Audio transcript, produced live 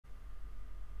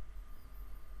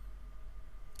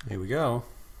Here we go.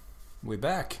 We're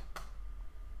back.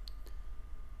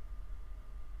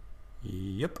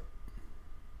 Yep.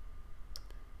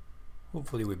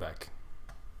 Hopefully we're back.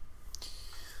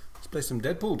 Let's play some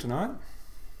Deadpool tonight.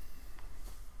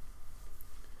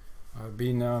 I've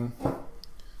been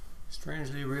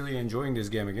strangely really enjoying this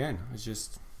game again.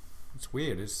 It's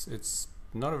weird. It's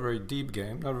not a very deep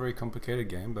game, not a very complicated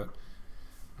game, but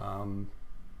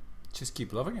just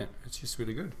keep loving it. It's just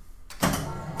really good.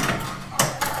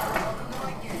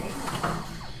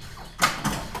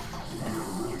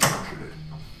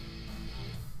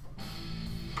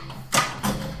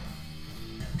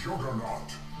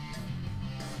 Juggernaut.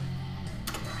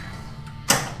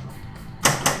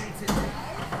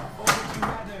 Or would you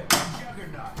rather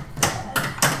Juggernaut?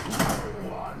 No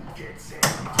one gets in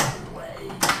my way.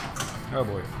 Oh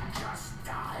boy. Just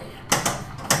die.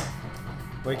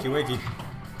 Wakey, wakey.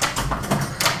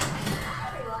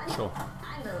 Everyone, Sure.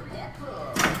 I'm the Deadpool.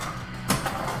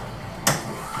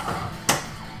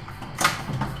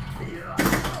 You're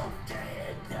so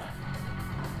dead.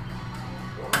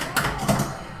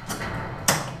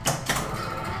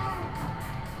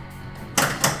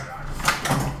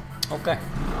 Okay.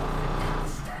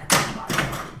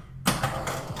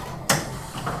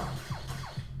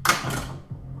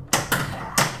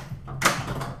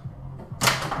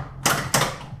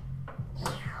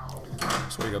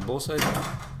 So we got both sides.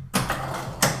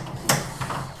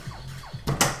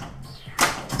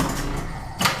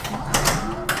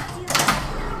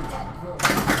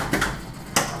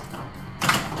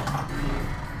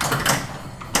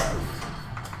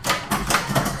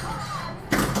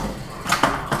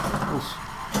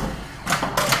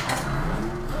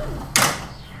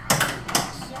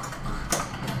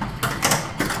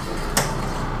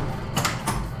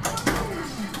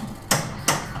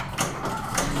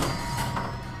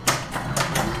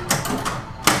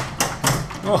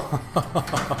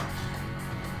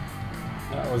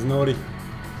 That was naughty.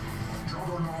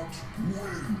 Juggernaut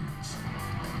wins.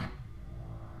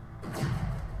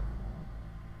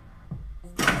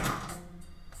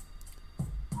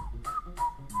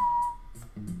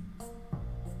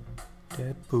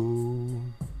 Deadpool.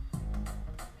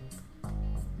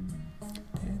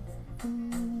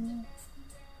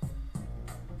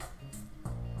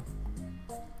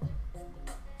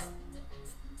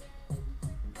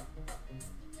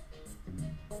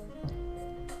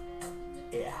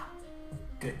 Yeah,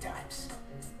 good times.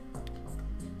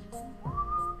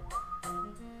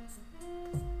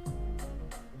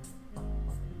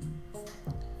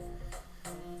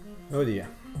 Oh dear.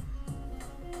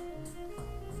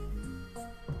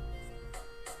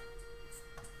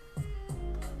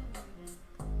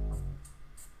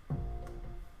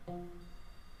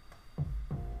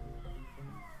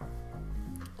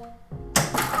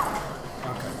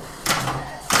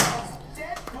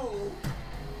 Deadpool!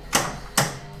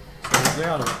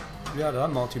 So we had that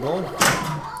multi-ball.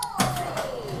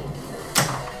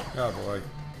 Oh boy.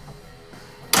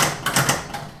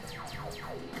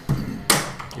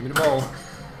 Give me the ball.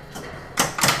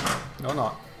 No,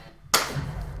 not.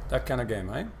 That kind of game,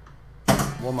 eh?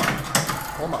 Warm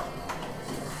up. Warm up.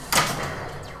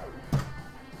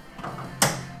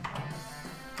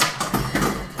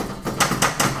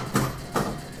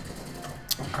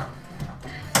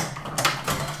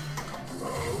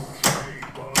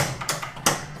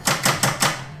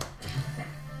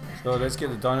 So let's get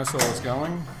the dinosaurs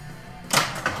going.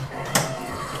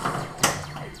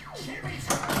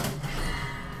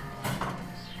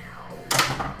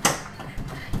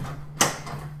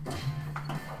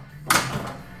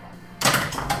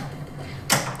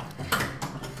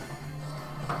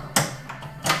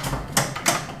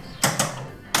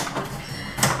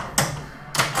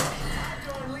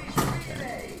 To unleash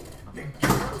relay! The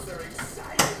girls are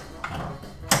excited!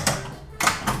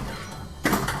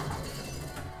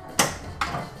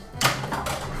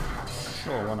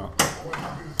 Sure, why not?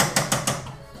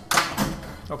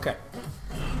 Okay,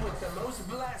 He with the most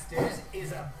blasters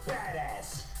is a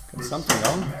badass. got something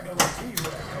going.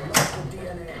 Local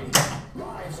DNA.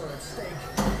 Lives are at stake.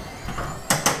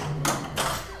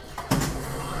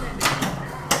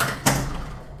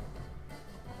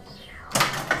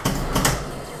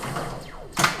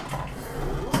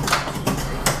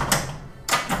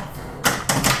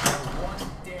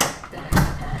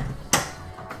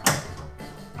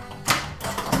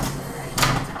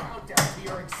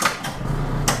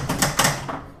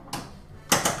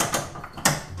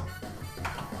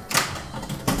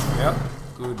 Yep,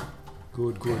 good,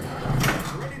 good, good.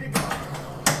 Ready to go.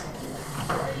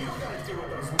 What are you gonna do with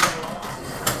those morons?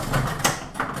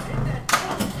 Hit that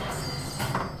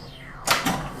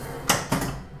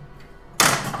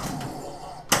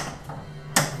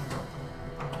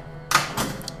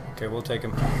Okay, we'll take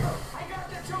him. I got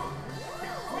the tooth.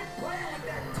 Now quit playing with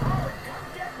that toy and come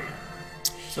get me.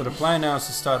 So the plan now is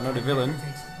to start another villain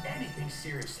Takes anything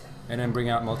seriously. and then bring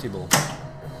out multi-ball.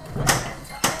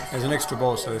 There's an extra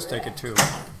ball, so let's take it too.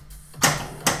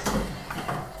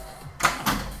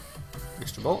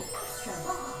 Extra ball.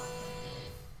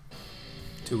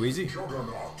 Too easy?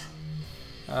 Juggernaut.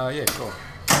 Yeah, sure.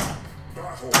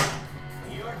 Battle.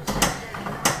 You're getting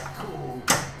not cool.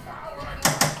 I'll run right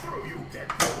through you,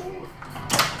 Deadpool.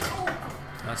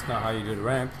 That's not how you do the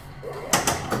ramp.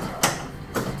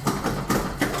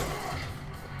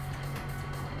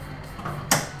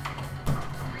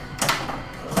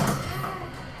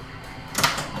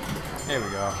 There we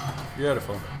go.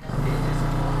 Beautiful.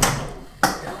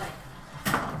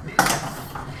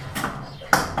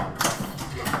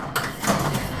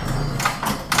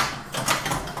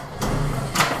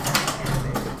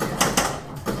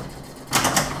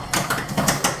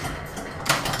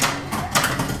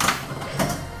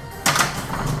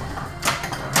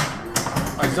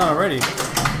 Oh, he's done already.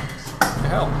 What the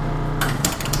hell?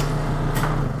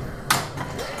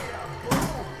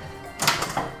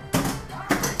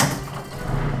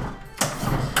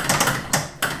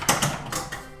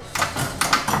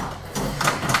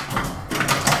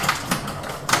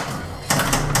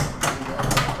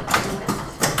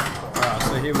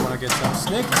 Here we want to get some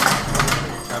snick.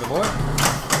 Attaboy.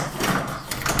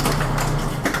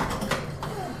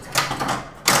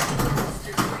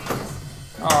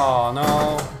 Oh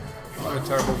no. What a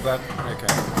terrible bet.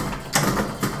 Okay.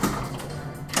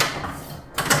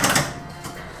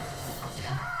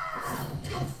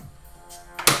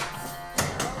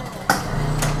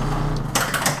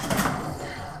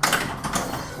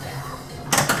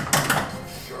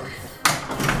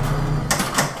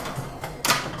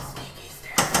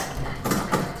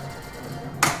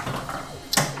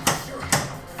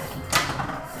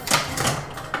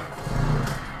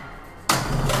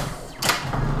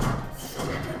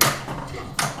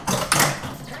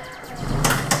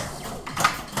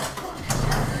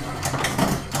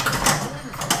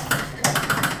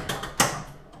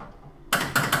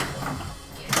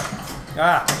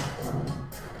 Ah!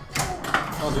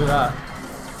 Don't do that.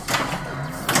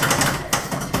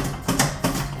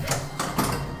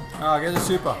 Ah, get the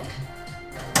super.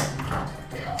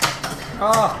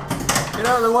 Ah! Get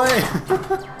out of the way!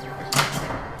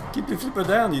 Keep your flipper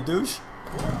down, you douche.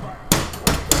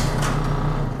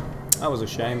 That was a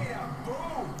shame.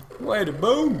 Way to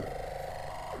boom!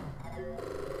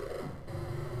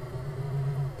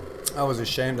 That was a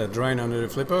shame that drain under the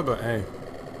flipper, but hey.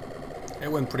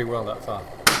 It went pretty well that far.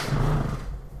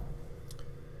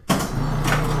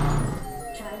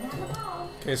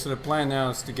 Okay, so the plan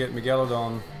now is to get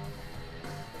Megalodon.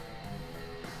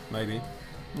 Maybe.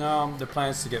 No, the plan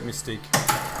is to get Mystique.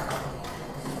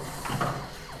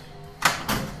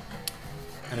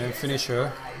 And then finish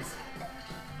her.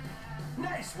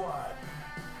 Nice one.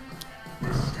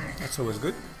 That's always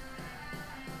good.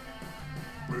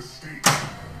 Mystique.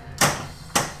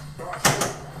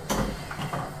 Battle.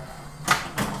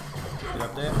 Get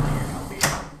up there.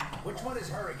 Which one is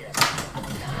her again?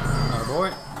 Oh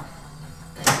boy.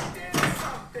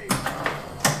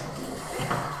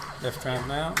 Left tramp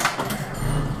now.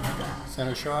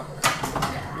 Center shot.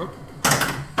 Whoop.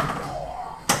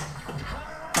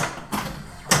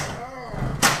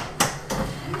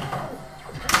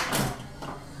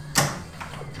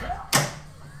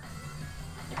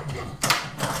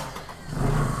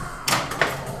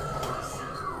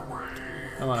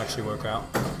 That might actually work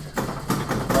out.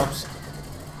 Pops.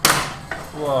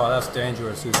 Whoa, that's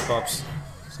dangerous, these pops.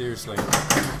 Seriously.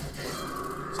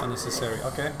 It's unnecessary.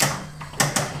 Okay.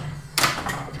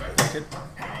 Take it.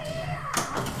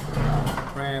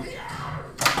 Ramp.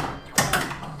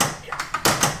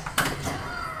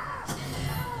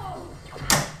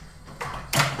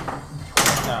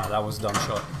 Ah, that was a dumb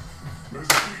shot.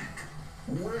 Mystique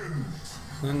wins.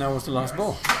 And then that was the last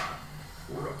ball.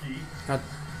 Rookie. Had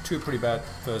two pretty bad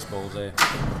first balls there.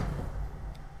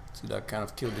 So that kind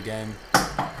of killed the game.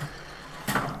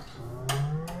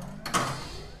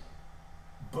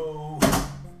 Boo.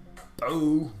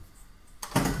 Oh!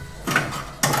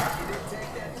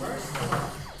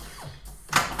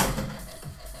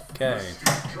 Okay.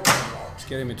 Let's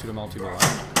get him into the multi-ball.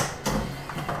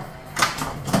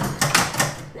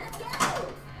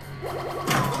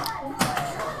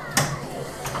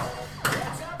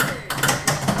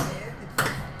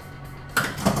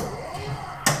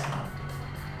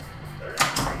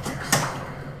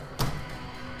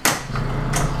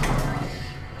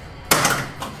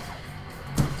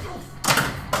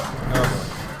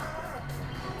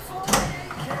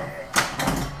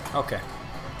 Okay.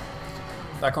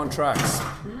 Back on tracks.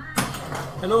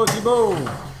 Hello, Thibaut.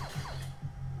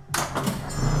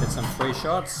 Get some free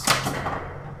shots.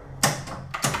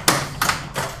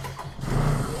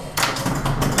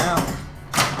 Now.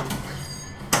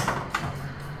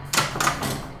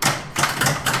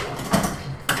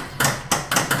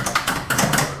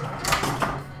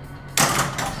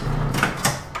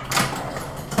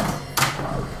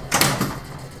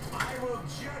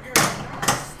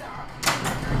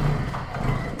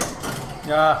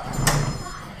 Yeah,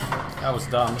 that was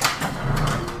dumb.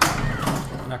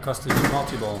 And that cost us a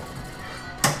multi-ball.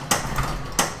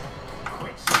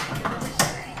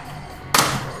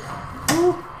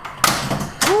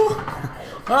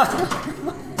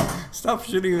 Stop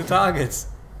shooting the targets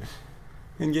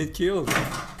and get killed.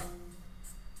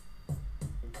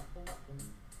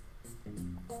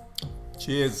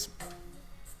 Cheers.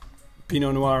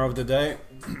 Pinot Noir of the day.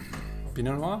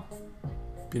 Pinot Noir?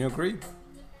 Pinot Gris?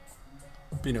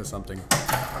 Pinot something.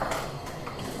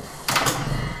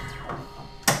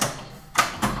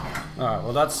 Alright,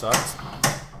 well that sucked.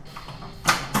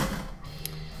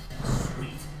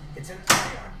 Sweet. It's an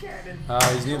ion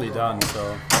cannon. He's nearly done,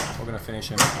 so we're gonna finish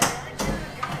him.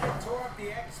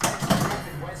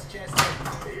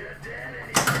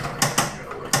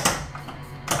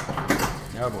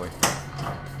 Oh boy.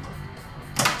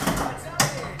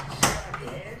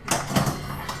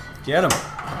 Get him.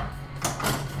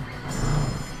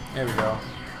 There we go.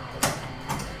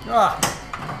 Ah!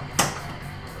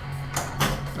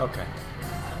 Okay.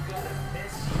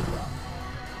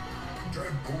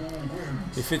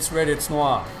 If it's red, it's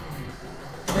noir.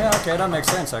 Yeah, okay, that makes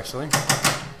sense actually.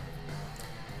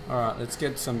 Alright, let's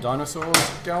get some dinosaurs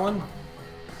going.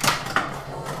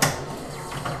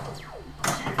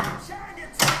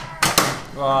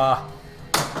 Ah!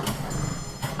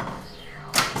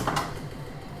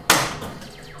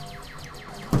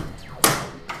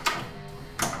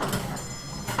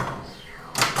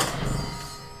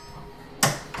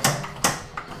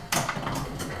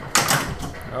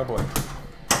 Oh boy.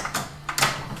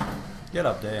 Get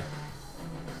up there.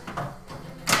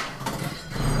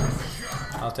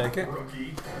 I'll take it.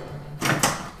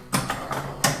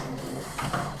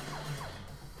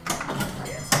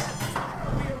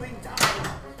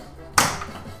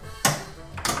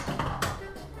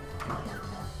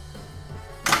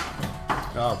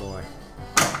 Oh boy.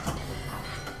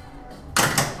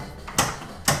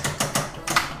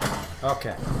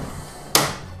 Okay.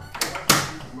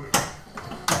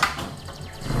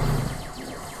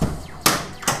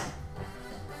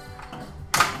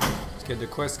 Let's get the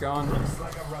quest going. Looks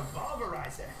like a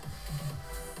revolverizer.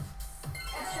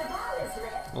 Extra ball is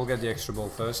lit. We'll get the extra ball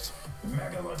first.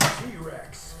 Megalith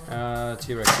T-Rex.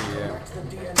 T-Rex, yeah. That's the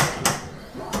DNA.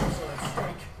 Also at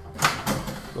stake.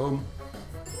 Boom.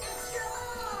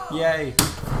 Yay.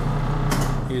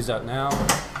 Use that now.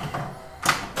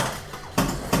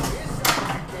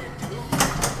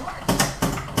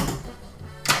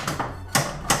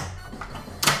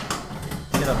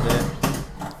 Get up there.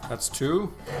 That's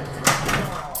 2.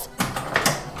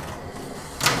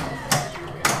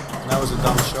 That was a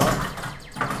dumb shot.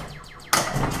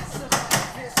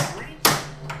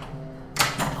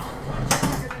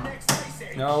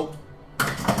 No.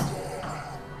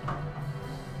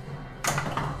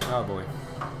 Oh boy.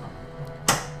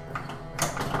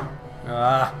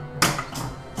 Ah.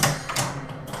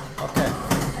 Okay.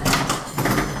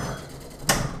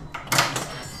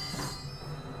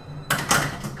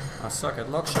 I suck at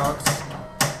lock shots.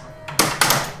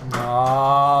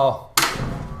 No.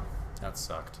 That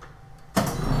sucked.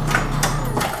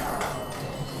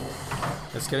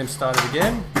 Let's get him started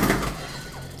again.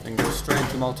 And go straight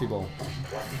into multi-ball.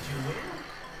 What did you win?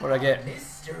 What'd I get?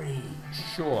 Mystery.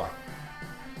 Sure.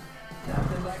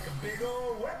 Nothing like a big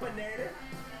old weaponator.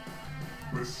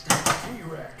 Mr.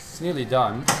 T-Rex. It's nearly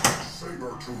done.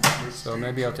 Saber-tooth So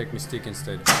maybe I'll take Mystique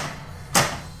instead.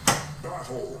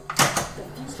 battle.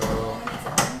 So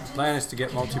plan is to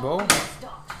get multi-ball.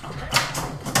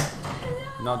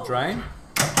 Not drain.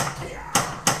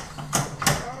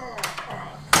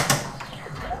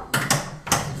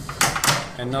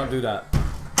 And not do that.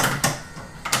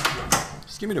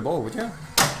 Just give me the ball, would you?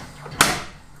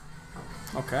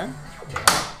 Okay.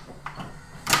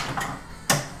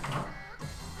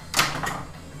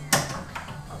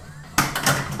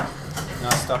 Now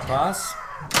stop pass.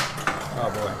 Oh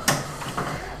boy.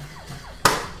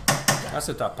 That's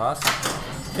a top pass.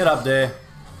 Get up there.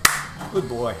 Good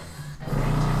boy.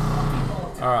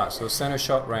 Alright, so center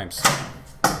shot ramps.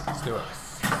 Let's do it.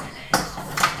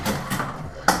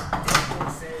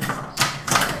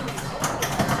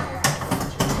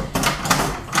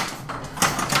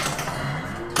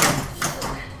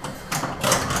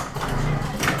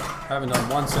 Haven't done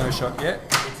one center shot yet.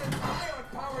 It's an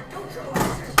ion-powered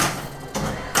neutralizer.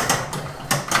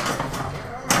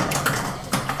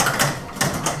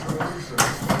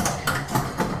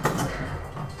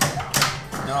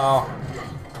 No.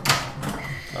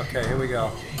 Okay, here we go.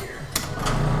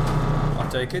 I'll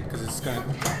take it because it's going to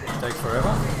take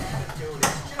forever. Dude,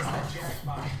 it's just a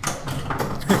jackpot.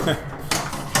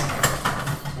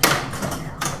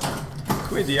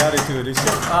 Quit the attitude. It's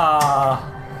just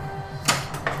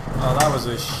oh, that was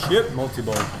a shit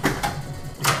multi-ball.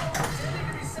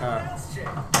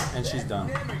 And she's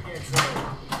done.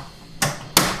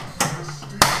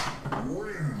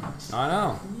 I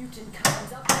know. Mutant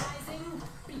cards uprising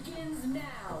begins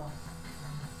now.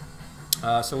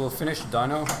 So we'll finish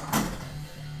Dino.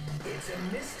 It's a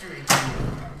mystery to you.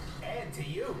 And to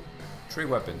you. 3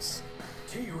 weapons.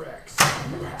 T-Rex, you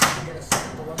have to get a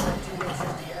sample of that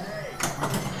T-Rex's DNA.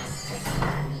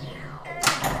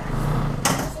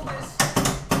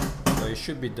 So you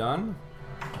should be done.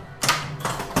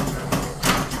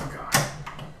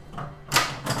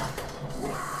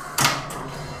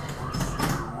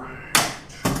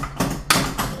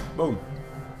 Boom.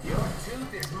 Your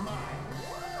tooth is mine.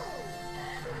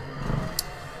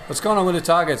 What's going on with the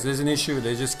targets? There's an issue.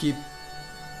 They just keep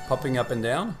popping up and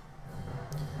down.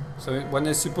 So when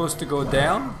they're supposed to go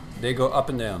down, they go up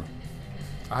and down.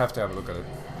 I have to have a look at it.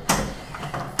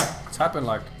 It's happened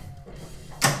like...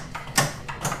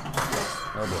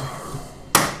 Oh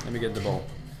boy. Let me get the ball.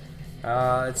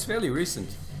 It's fairly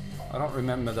recent. I don't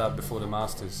remember that before the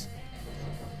Masters.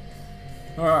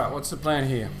 Alright, what's the plan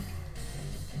here?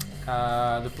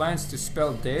 The plan is to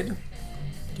spell dead,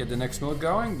 get the next mode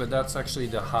going, but that's actually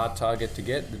the hard target to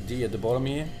get, the D at the bottom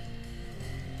here.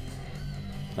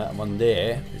 That one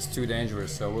there is too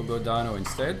dangerous, so we'll go Dino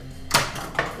instead.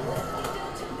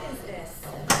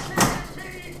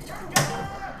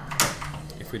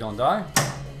 If we don't die.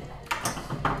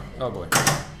 Oh boy.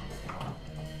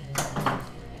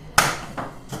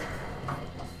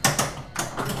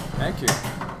 Thank you.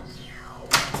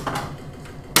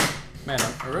 Man,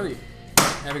 I'm really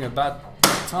having a bad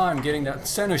time getting that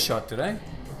center shot today.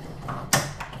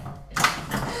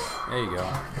 There you go.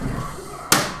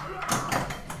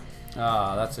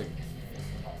 Ah, that's a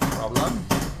problem.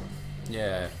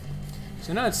 Yeah.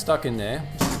 So now it's stuck in there,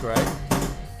 which is great.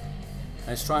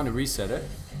 And it's trying to reset it.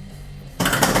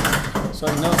 So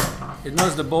it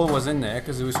knows the ball was in there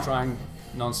because it was trying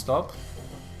non-stop.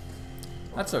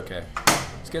 That's okay.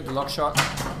 Let's get the lock shot.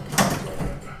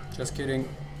 Just kidding.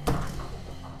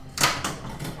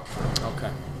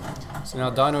 Okay. So now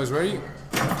Dino is ready.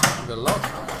 The lock.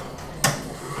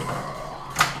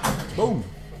 Boom.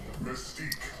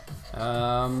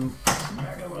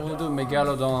 We'll do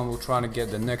Megalodon and we'll try to get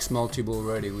the next multi-ball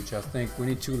ready, which I think we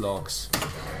need 2 locks.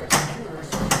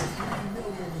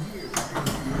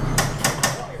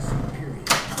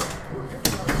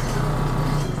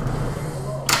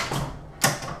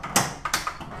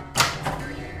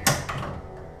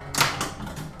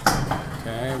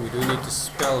 Okay, we do need to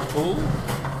spell pull.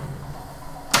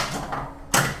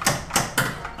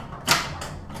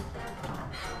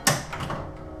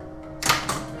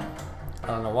 I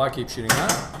don't know why I keep shooting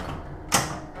that.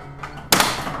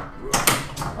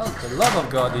 Oh, for the love of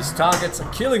God, these targets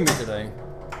are killing me today.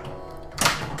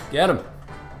 Get him.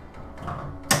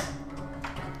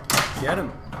 Get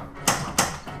him.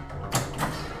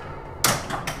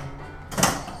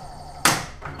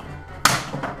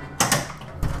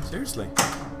 Seriously.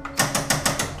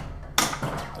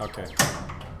 Okay.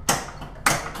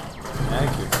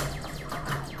 Thank you.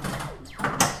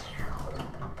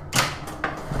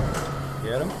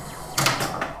 Get him.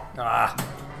 Ah.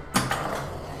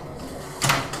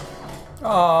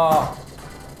 Oh.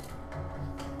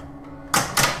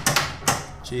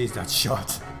 Jeez, that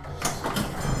shot.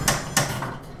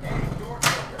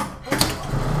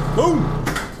 Boom.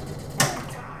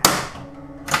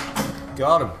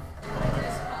 Got him.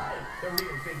 The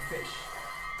real big fish.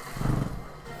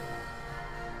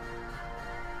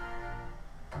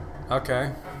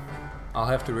 Okay. I'll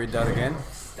have to read that again.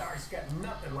 Star's got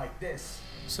nothing like this.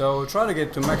 So we'll try to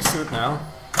get to max suit now.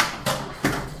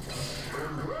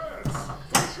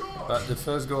 But the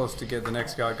first goal is to get the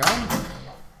next guy going.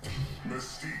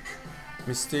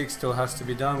 Mystique still has to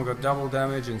be done. We've got double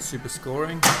damage and super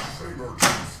scoring.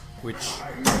 Which...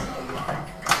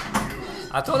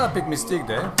 I thought I picked Mystique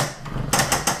there.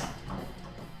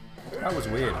 That was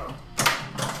weird.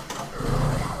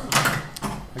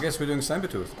 I guess we're doing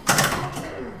Sabertooth.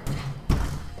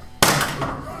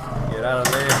 Get out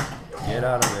of there. Get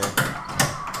out of there.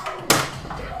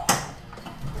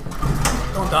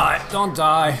 Don't die. Don't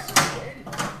die.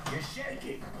 You're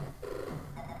shaking.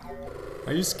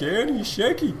 Are you scared? Are you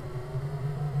shaky?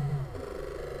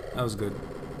 That was good.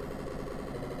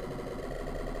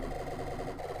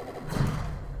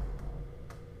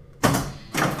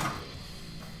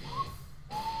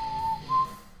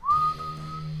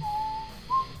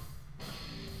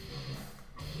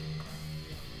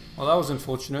 Well, that was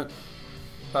unfortunate,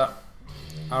 but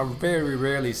I very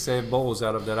rarely save balls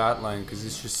out of that outline because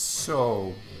it's just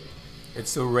so,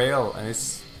 it's so rail and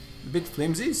it's a bit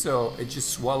flimsy, so it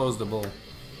just swallows the ball.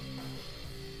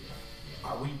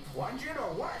 Are we plunging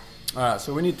or what? Alright,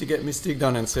 so we need to get Mystique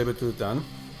done and Sabertooth done,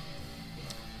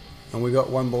 and we got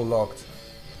one ball locked,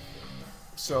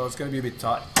 so it's going to be a bit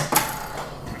tight.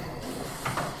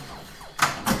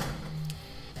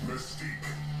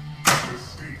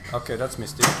 Okay, that's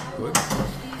Mystique. Good.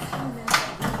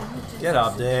 Get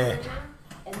up there.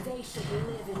 And they should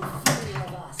live in fear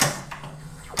of us.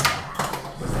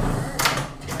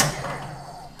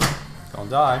 Don't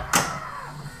die.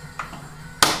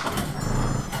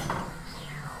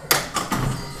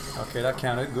 Okay, that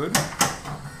counted. Good.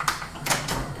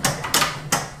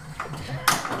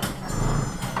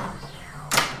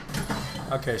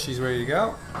 Okay, she's ready to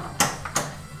go.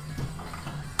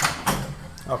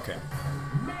 Okay.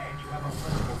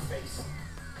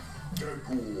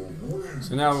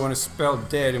 So now we want to spell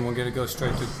dead and we're going to go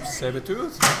straight to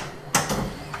Sabertooth.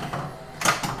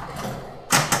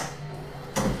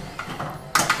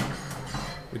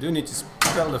 We do need to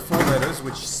spell the 4 letters,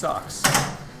 which sucks.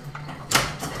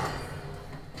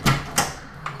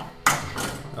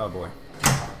 Oh boy.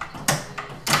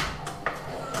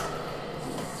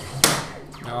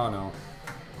 Oh no.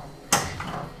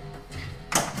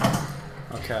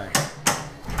 Okay.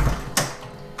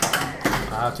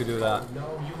 I had to do that.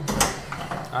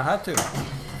 I had to.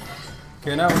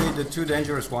 Okay, now we need the 2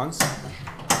 dangerous ones.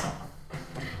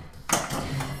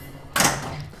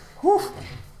 Whew!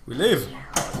 We live!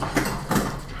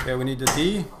 Okay, we need the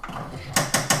D.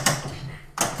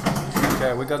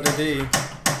 Okay, we got the D.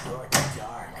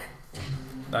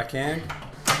 Backhand.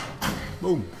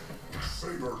 Boom!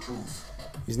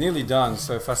 He's nearly done,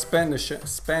 so if I spam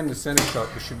the center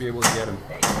shot, we should be able to get him.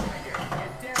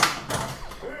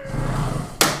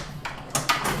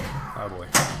 Oh boy.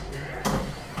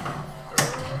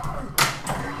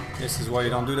 This is why you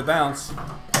don't do the bounce.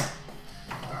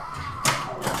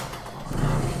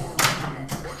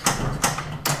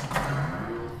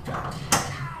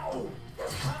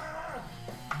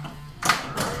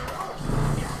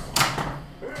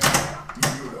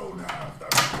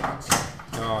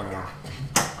 Oh no.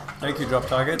 Thank you, drop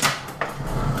target.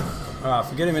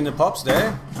 Forget him in the pops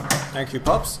there. Thank you,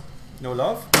 pops. No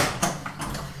love.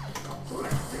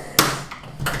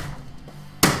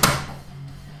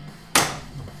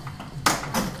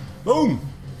 Boom!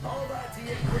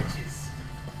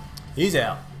 He's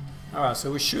out. Alright,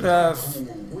 so we should have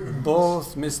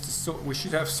both we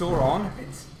should have Sauron.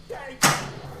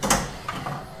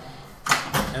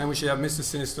 And then we should have Mr.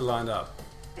 Sinister lined up.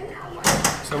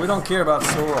 So we don't care about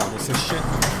Sauron, it's a shit.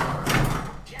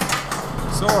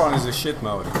 Sauron is a shit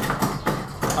mode.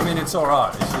 I mean, it's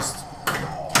alright, it's just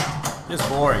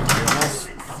boring, to be honest.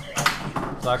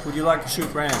 Like, would you like to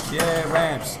shoot ramps? Yeah,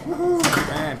 ramps. Woohoo!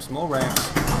 Ramps, more ramps.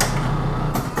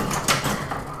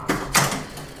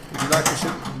 Would you like to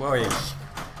shoot warriors?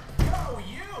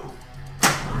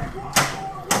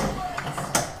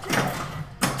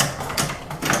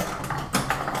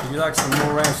 Would you like some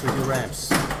more ramps with your ramps?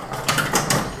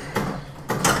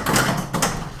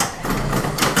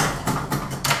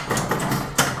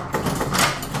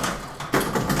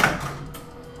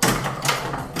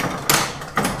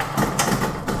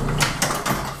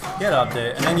 Get up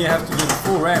there, and then you have to do the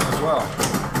full ramp as well.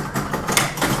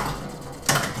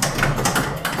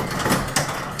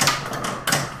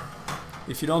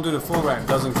 If you don't do the full ramp, it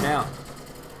doesn't count.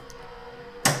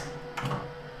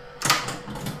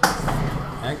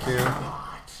 Thank you.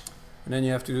 And then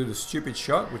you have to do the stupid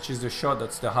shot, which is the shot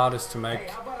that's the hardest to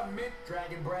make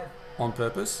on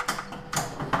purpose.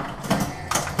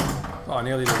 Oh, I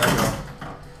nearly did that.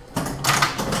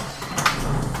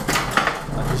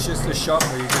 It's just a shot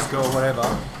where you just go whatever.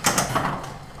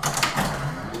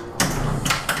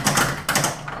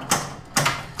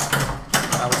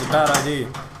 That was a bad idea.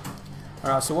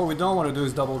 Alright, so what we don't want to do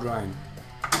is double drain.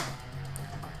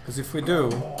 Because if we do,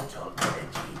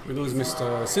 we lose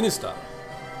Mr. Sinister.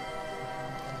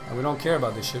 And we don't care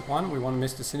about this shit one, we want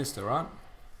Mr. Sinister, right?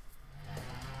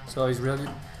 So he's ready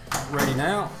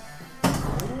now.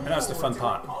 And that's the fun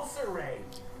part.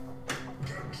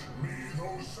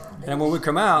 And when we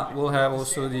come out, we'll have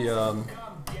also the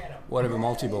whatever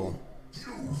multi-ball.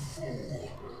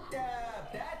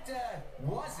 That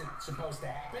wasn't supposed to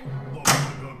happen.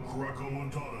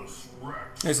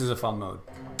 This is a fun mode.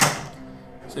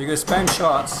 So you go spam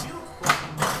shots,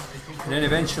 and then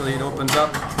eventually it opens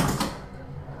up.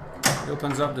 It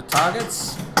opens up the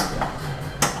targets,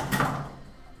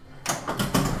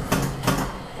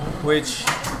 which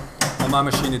on my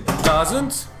machine it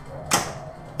doesn't.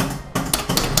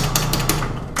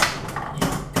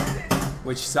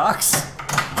 Which sucks.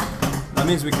 That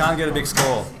means we can't get a big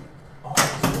score.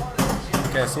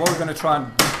 Okay, so what we're gonna try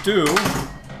and do.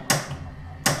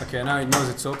 Okay, now it knows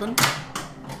it's open.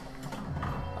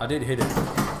 I did hit it.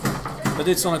 But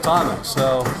it's on a timer,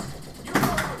 so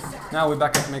now we're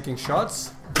back at making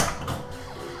shots.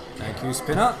 Thank you,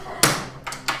 spinner.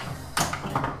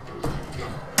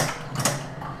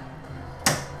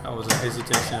 That was a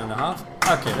hesitation and a half.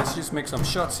 Okay, let's just make some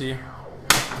shots here.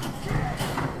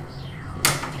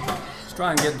 Let's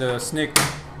try and get the snake.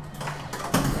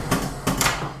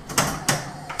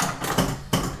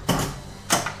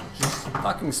 Just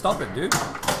fucking stop it, dude.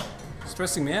 It's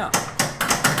stressing me out.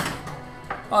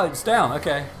 Oh, it's down.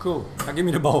 Okay, cool. Now give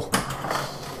me the ball.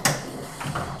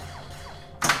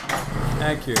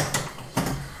 Thank you.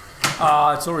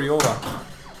 Ah, it's already over.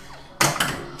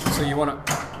 So you wanna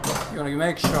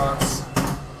make shots.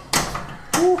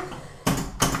 Woo.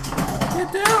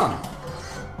 Get down.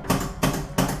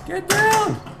 Get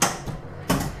down.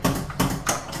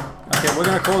 Okay, we're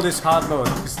gonna call this hard mode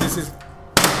because this is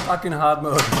fucking hard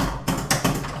mode.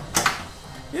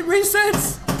 It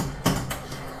resets.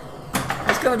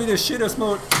 It's gonna be the shittest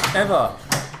mode ever.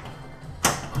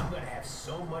 I'm gonna have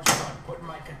so much fun putting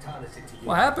my katanas into you.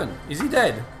 What happened? Is he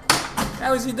dead?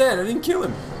 How is he dead? I didn't kill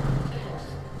him.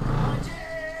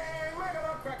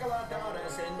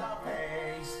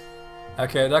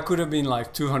 Okay, that could have been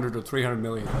like 200 or 300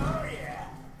 million. Oh yeah,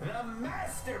 the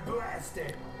Master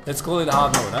Blaster. Let's call it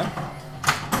hard mode, eh?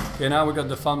 Okay, now we got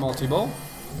the fun multi-ball.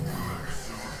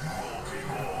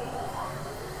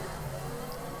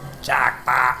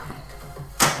 Jackpot!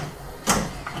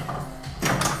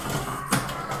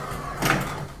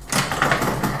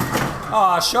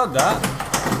 Oh, I shot that.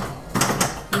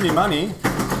 Give me money.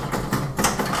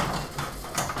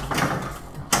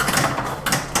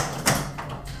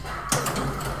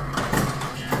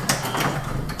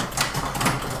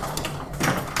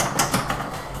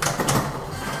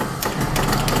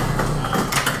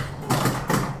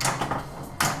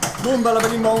 Boom, bada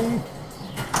bing bong.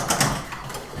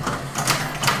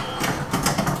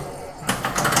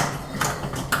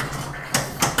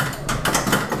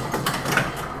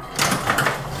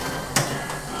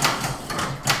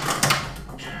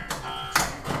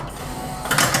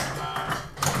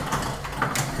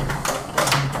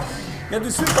 Get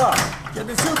the super! Get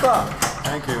the super!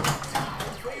 Thank you.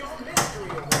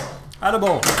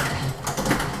 Attaboy.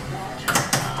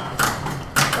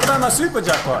 What about my super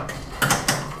jackpot?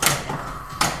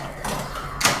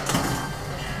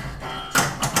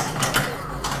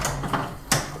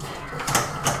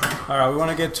 Alright, we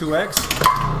want to get 2x.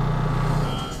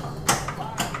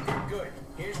 Good.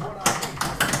 Here's what I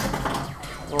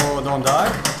Oh, don't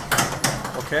die.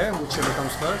 Okay, whichever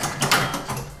comes first.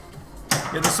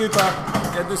 Get the super!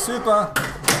 Get the super!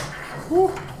 Woo!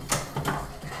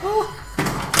 Woo!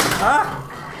 Ah!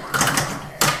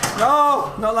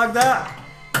 No! Not like that!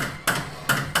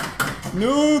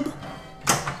 Noob!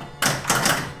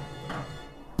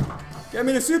 Get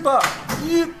me the super!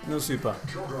 Yeet. No super.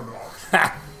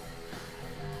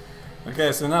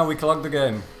 Okay, so now we clock the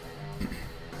game.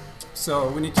 So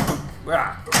we need to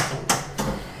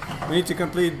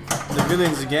complete the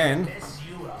villains again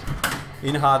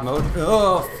in hard mode.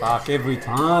 Oh fuck! Every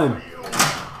time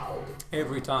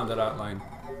that outline.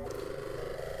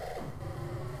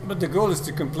 But the goal is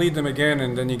to complete them again,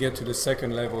 and then you get to the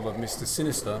second level of Mr.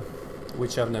 Sinister,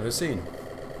 which I've never seen,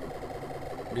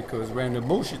 because random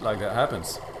bullshit like that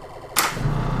happens.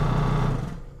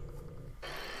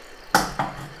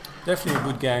 Definitely a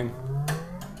good game.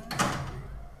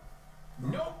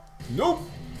 Nope. Nope.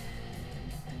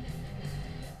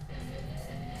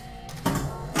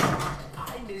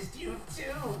 I missed you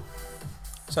too.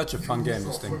 Such a fun game,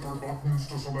 this thing. Flipper buttons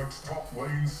to select top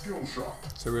lane skill shot.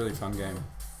 It's a really fun game.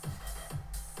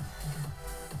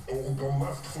 Hold the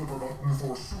left flipper button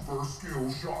for super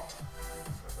skill shot.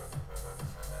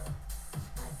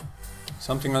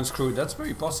 Something unscrewed. That's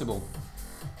very possible.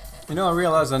 You know, I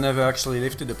realized I never actually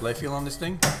lifted the playfield on this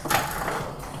thing.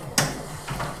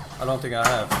 I don't think I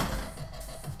have.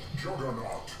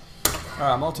 Juggernaut.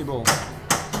 Alright, multi-ball.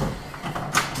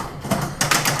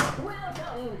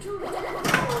 Welcome to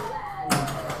Deadpool.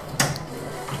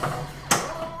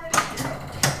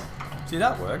 See,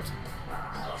 that worked.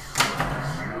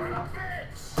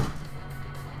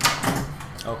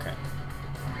 Okay.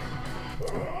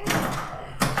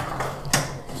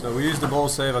 So we use the ball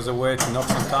save as a way to knock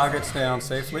some targets down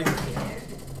safely.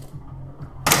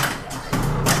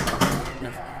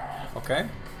 Okay.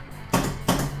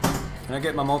 Can I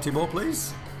get my multi-ball,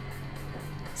 please?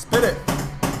 Spin it!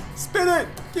 Spin it!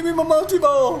 Give me my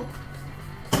multi-ball!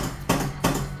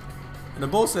 And the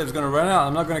ball save's gonna run out.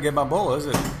 I'm not gonna get my ball, is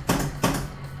it?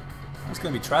 That's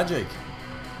gonna be tragic.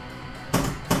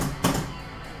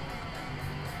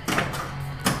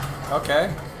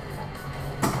 Okay.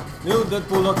 New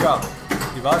Deadpool lookup.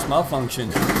 Device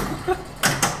malfunction.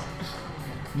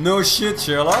 No shit,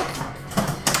 Sherlock.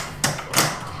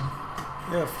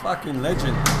 You're a fucking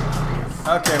legend.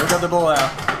 Okay, we got the ball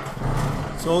out.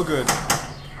 It's all good.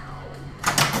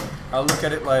 I'll look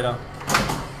at it later.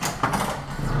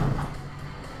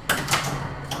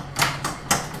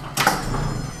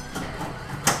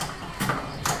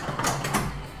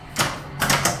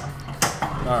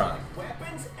 Alright.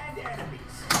 Weapons and enemies.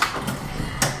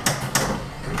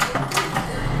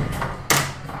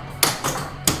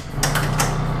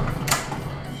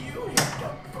 You hit the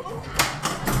boom.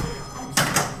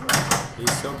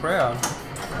 He's so proud.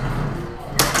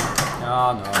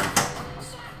 Oh no.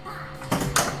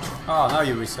 Oh, now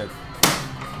you reset.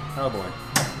 Oh boy.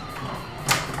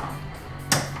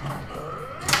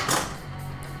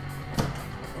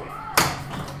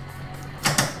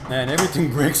 Man,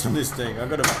 everything breaks on this thing. I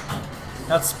gotta.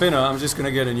 That spinner, I'm just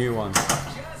gonna get a new one.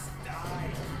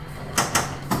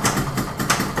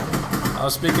 I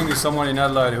was speaking to someone in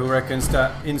Adelaide who reckons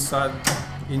that inside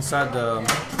the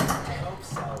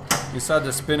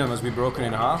spinner must be broken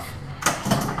in half.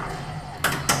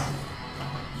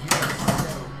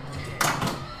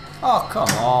 Oh, come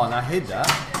on, I hate that.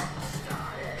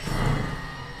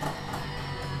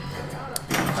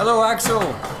 Hello, Axel.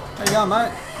 How you going,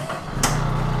 mate?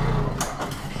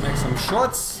 Make some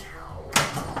shots.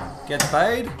 Get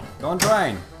paid. Go and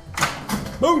drain.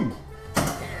 Boom!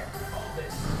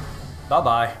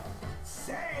 Bye-bye.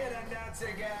 Say it,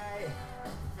 announcer guy.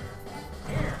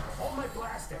 Here, hold my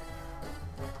plastic.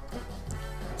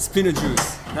 Spinner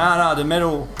juice. No, the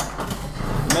metal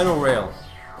rail.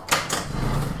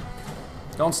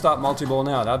 Don't start multi-ball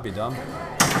now, that'd be dumb.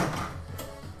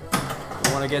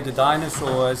 We want to get the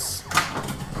dinosaurs.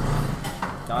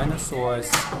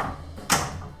 Dinosaurs.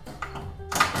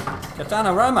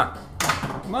 Katana Rama.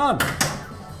 Come on.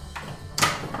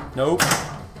 Nope.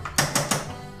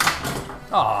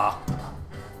 Ah.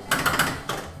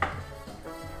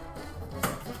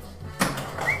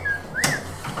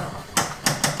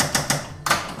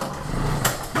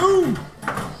 Boom.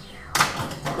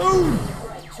 Boom.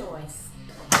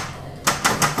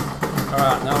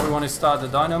 Alright, now we want to start the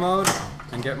Dino mode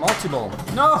and get multi-ball.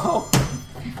 No!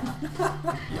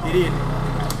 You idiot.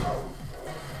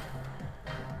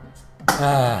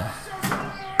 Ah.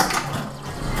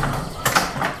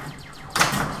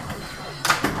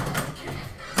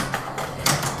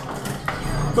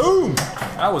 Boom!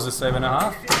 That was a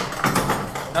 7.5.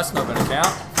 That's not going to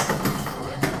count.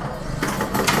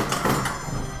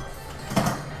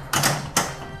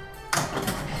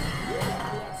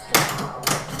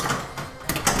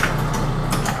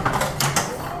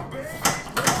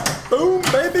 Boom,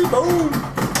 baby, boom!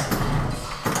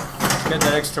 Get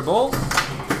that extra ball.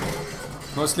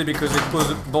 Mostly because it pulls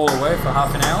the ball away for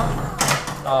half an hour.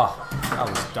 Oh, that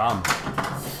was dumb.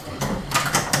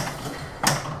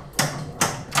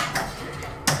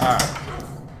 Alright.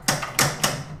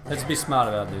 Let's be smart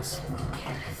about this.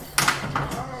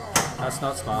 That's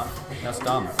not smart. That's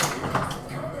dumb.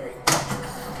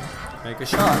 Make a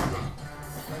shot.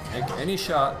 Make any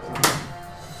shot.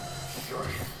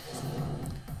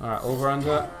 Alright, over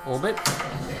under orbit.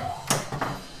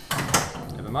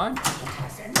 Never mind.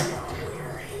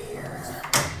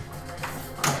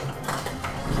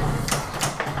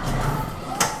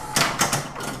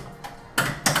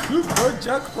 Super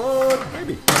jackpot,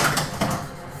 baby.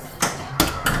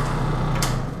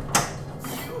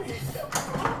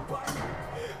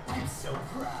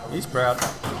 He's proud.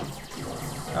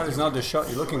 That is not the shot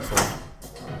you're looking for.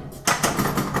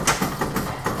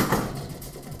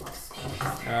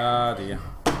 Ah dear.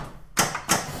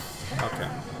 Okay.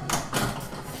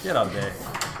 Get up there.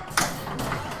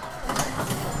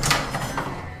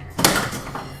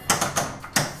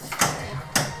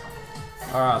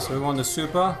 Alright, so we want the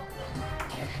super.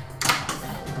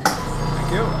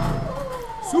 Thank you.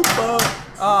 Super!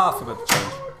 Ah, I forgot to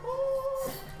change.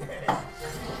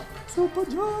 Super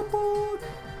jackpot!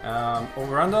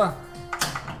 Over under.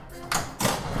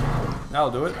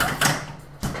 That'll do it.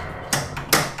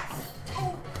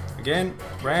 Again,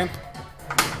 ramp.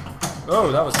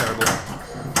 Oh, that was terrible.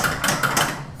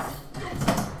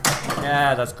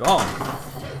 Yeah, that's gone.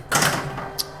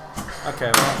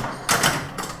 Okay, well.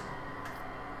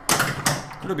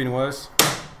 Could have been worse.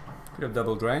 Could have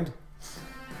double drained.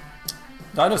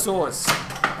 Dinosaurs!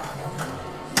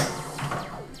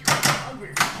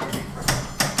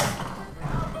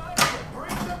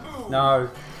 No.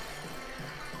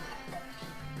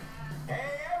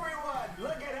 Hey everyone,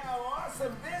 look at how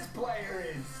awesome this player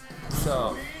is.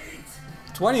 So, Sweet.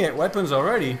 28 weapons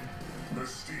already.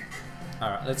 Mystique.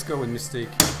 Alright, let's go with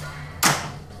Mystique.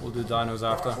 We'll do dinos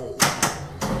after.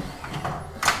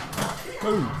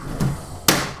 Boom!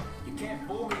 You can't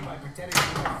fool me by pretending to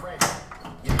be my friend.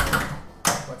 You know,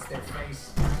 what's their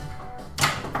face?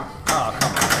 Ah,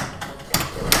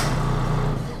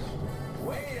 come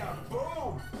Way to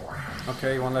boom! on.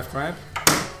 Okay, you want left ramp?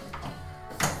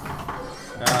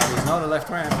 There's not a left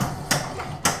ramp.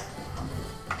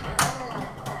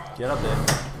 Get up there.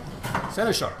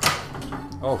 Center shot.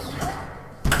 Oh.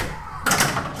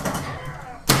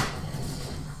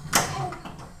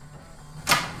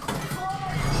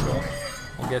 Sure.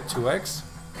 We'll get 2x.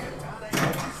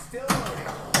 Still loading.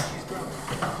 She's grown.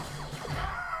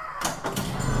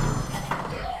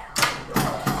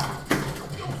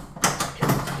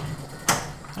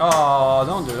 Oh,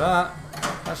 don't do that.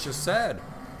 That's just sad.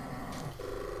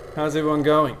 How's everyone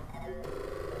going?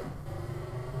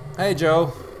 Hey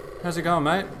Joe. How's it going,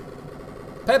 mate?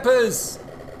 Peppers!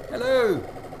 Hello!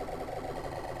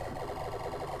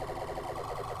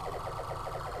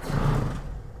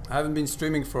 I haven't been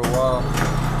streaming for a while.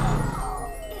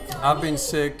 I've been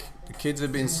sick, the kids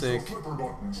have been sick, Flipper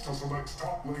buttons to select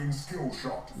top lane skill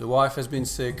shot. the wife has been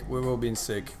sick, we've all been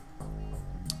sick.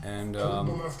 And Hold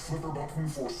the left flipper button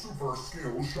for super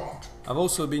skill shot. I've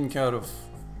also been kind of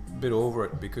a bit over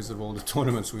it because of all the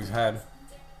tournaments we've had.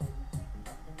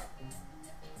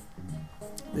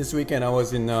 This weekend I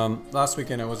was in, last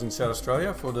weekend I was in South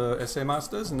Australia for the SA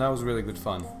Masters, and that was really good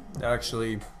fun. That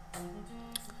actually,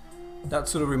 that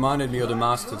sort of reminded me of the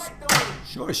Masters.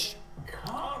 Shush!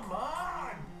 Come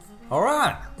on!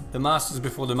 Alright! The Masters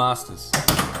before the Masters.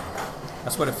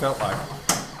 That's what it felt like.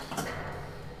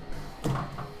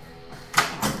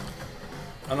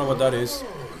 I don't know what that is.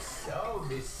 Oh, so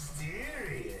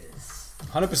mysterious.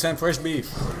 100% fresh beef.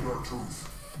 Saber tooth.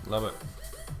 Love it.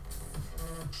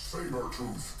 Saber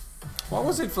tooth. What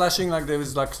was it flashing like there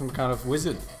was like some kind of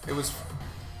wizard? It was...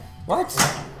 What?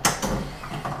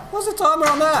 What's the timer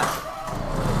on that?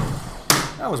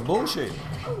 That was bullshit.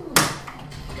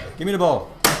 Give me the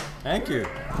ball. Thank you.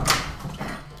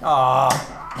 Ah.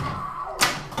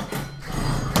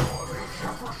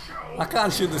 I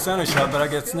can't shoot the center shot, but I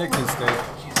get snicked instead.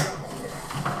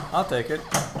 I'll take it.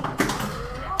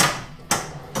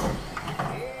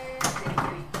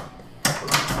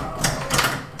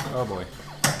 Oh boy.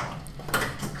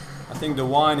 I think the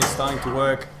wine is starting to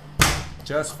work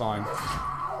just fine.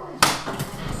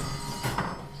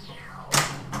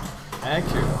 Thank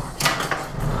you.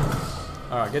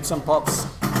 Alright, get some pops.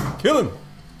 Kill him!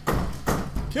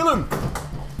 Kill him!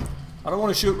 I don't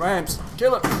want to shoot ramps.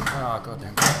 Kill him! Ah,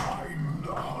 goddamn. I'm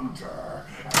the hunter,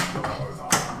 and you're the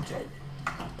hunted.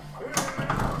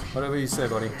 Whatever you say,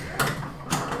 buddy.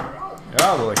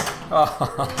 Oh boy.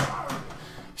 Oh.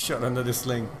 Shot under the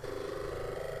sling.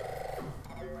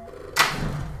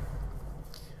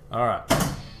 Alright.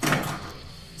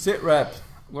 Sit rep.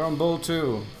 We're on bull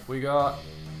 2.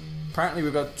 Apparently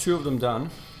we've got 2 of them done.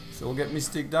 So we'll get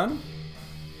Mystique done.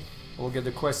 Or we'll get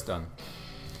the quest done.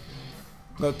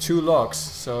 Got 2 locks,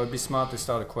 so it'd be smart to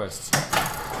start a quest.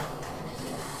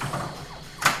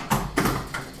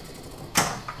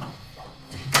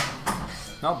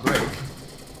 Not break.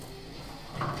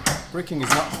 Breaking is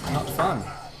not fun.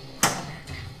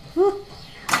 Woo.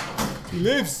 He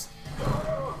lives!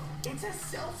 Oh, it's a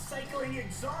self-cycling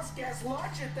exhaust gas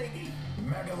launcher thingy.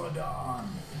 Megalodon.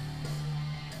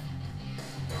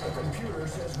 The computer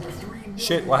says we're 3 million.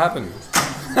 Shit, what happened?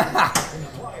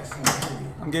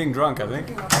 I'm getting drunk, I think.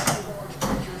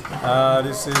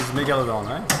 This is Megalodon,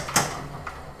 eh?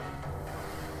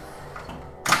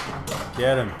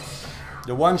 Get him.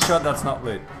 The one shot that's not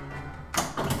lit.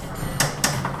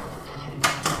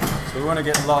 So we want to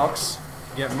get locks,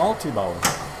 get multi-ball.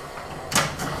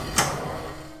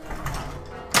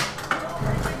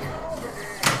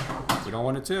 We don't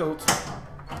want to tilt.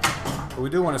 But we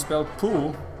do want to spell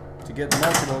pool to get the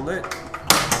multi-ball lit.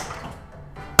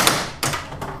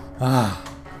 Ah.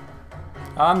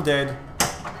 I'm dead.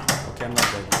 Okay, I'm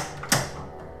not dead.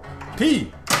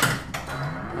 P!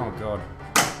 Oh god.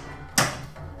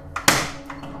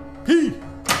 P!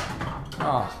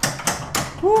 Ah.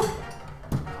 Woo!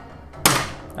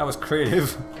 That was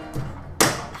creative.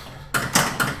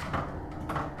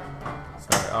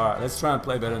 Sorry, alright, let's try and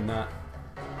play better than that.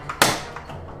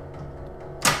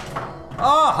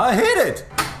 Oh, I hit it!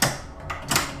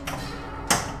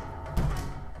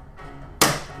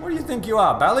 What do you think you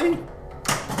are, Bally?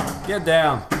 Get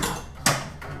down.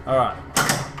 Alright.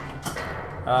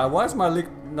 Why is my lock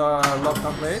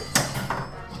not lit?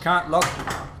 You can't lock.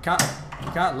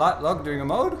 You can't lock during a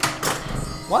mode?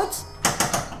 What?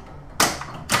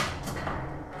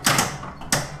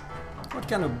 What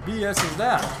kind of BS is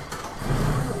that?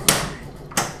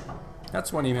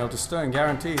 That's one email to Stern,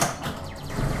 guaranteed.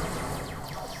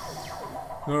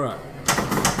 Alright.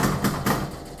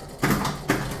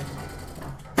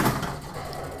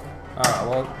 Alright,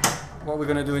 well, what we're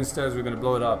gonna do instead is we're gonna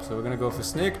blow it up. So we're gonna go for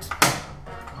snicked.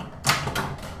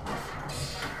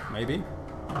 Maybe.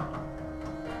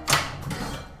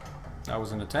 That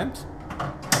was an attempt.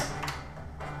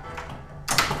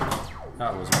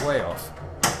 That was way off.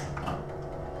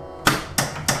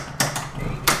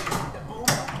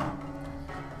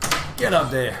 Get up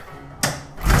there.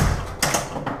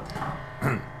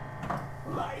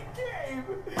 My game!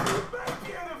 My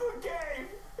beautiful game!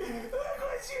 Look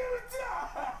what you've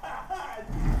done!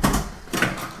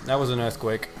 That was an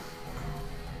earthquake.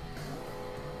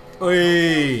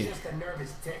 Oi! Just a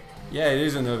nervous tick. Yeah, it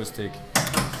is a nervous tick.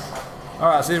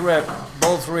 Alright, sit rep.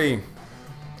 Ball 3.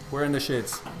 We're in the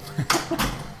shits.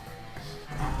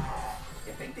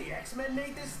 You think the X-Men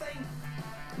made this thing?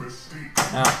 Mystique.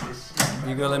 Now, Mystique.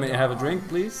 you go let me have a drink,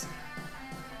 please.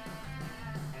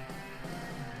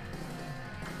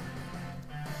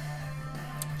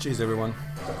 Cheers, everyone.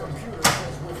 The computer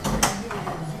says with 3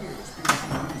 million years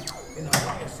BCE in the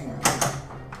Pliocene period,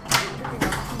 we're picking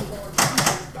up 2 large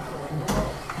creatures battling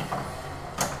below.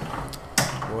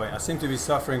 Boy, I seem to be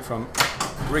suffering from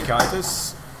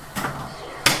brickitis.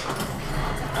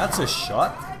 That's a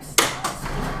shot.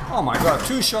 Oh my god,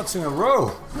 2 shots in a row.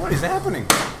 What is happening?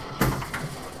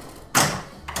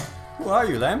 Who are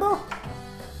you, Lambo?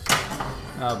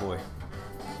 Oh boy.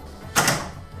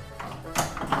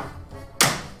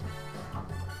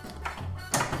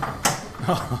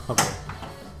 Oh boy.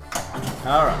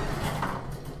 Alright.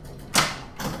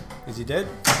 Is he dead?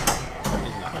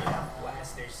 He's not dead.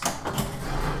 Blasters.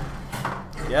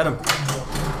 Get him.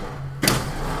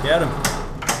 Get him.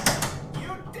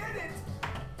 You did it!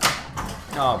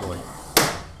 Oh boy.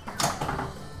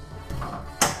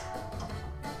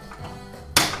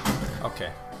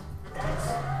 Okay. That's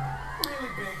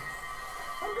really big.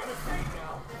 I'm gonna faint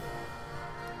now.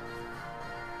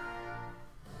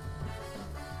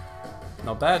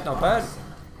 Not bad, not bad.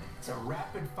 It's a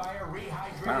rapid fire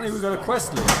rehydrated. Apparently we got a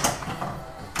quest list.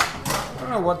 I don't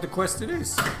know what the quest it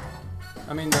is.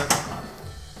 I mean,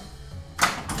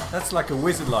 that's like a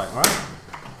wizard light, right?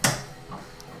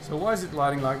 So why is it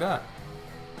lighting like that?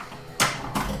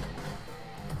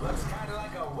 Looks kind of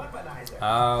like a weaponizer.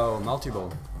 Oh,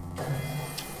 multi-ball.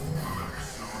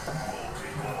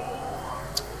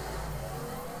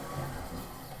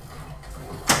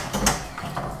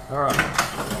 Alright.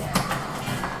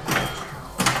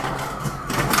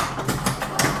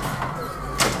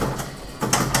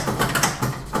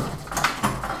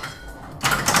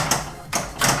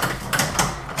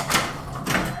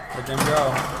 Let them go.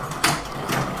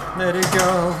 Let it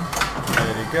go.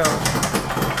 Let it go.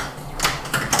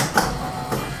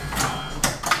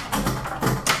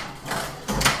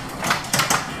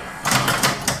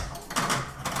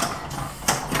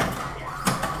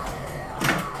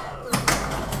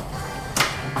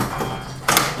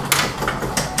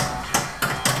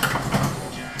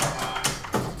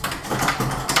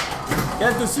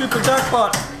 Get the super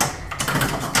jackpot.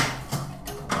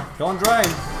 Don't drain.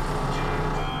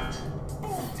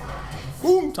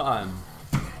 Boom time.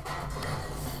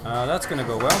 That's gonna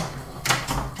go well.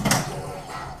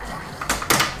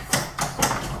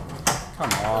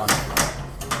 Come on.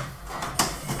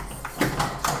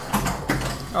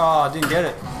 Oh, I didn't get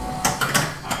it.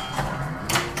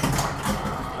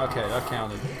 Okay, that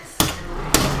counted.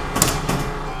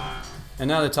 And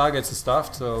now the targets are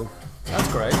stuffed, so that's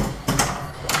great.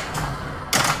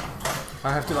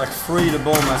 I have to like free the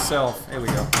ball myself. Here we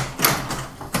go.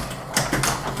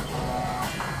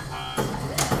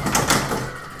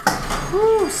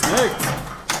 Woo, snicked.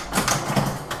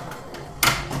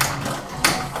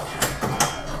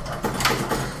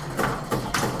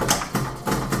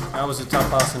 That was a tough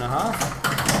pass and a half.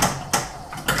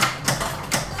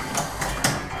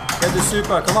 Get the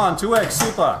super, come on, 2x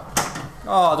super.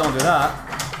 Oh, don't do that.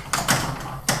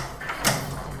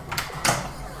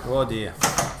 Oh dear.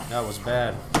 That was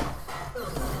bad.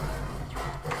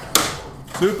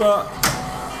 Super!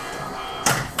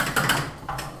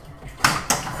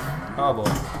 Oh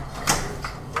boy.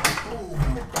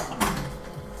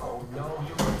 Oh no,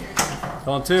 you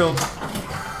Don't tilt.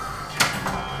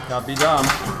 Can't be dumb.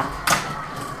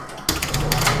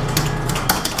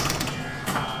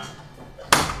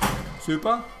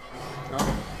 Super?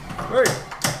 No. Great.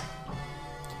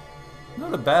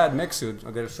 Not a bad mech suit,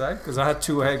 I gotta say, because I had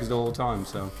 2 eggs the whole time,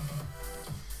 so.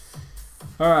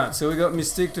 Alright, so we got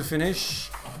Mystique to finish.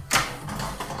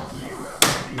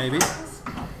 Maybe.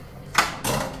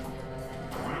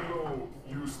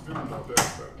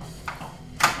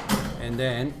 And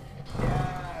then.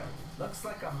 Yeah, looks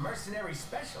like a mercenary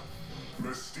special.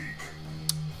 Mystique.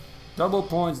 Double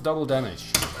points, double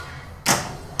damage.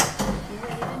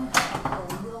 Raven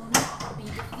Deadpool will not be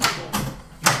defeated.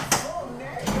 Oh,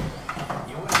 nay.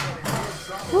 You wouldn't get in real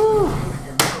trouble. Woo!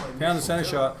 Found the center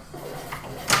shot.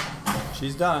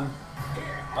 She's done.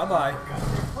 Bye-bye.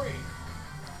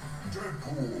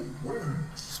 Deadpool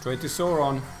wins. Straight to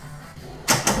Sauron.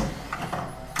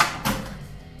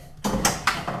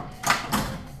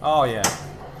 Oh yeah.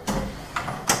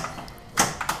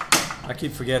 I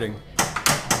keep forgetting.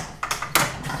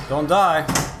 Don't die.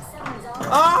 Someone's already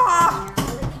Ah! with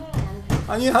a can.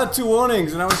 I knew you had 2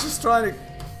 warnings and I was just trying to...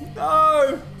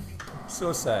 No!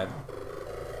 So sad.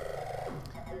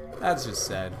 That's just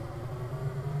sad.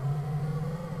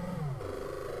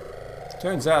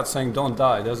 Turns out saying don't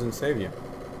die doesn't save you.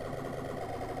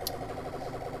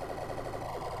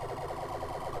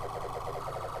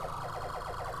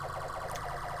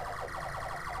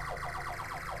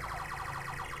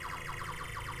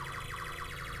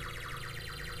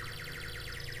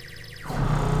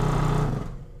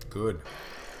 Good.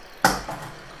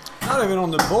 Not even on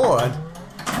the board.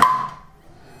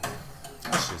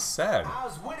 That's just sad.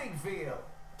 How's winning feel?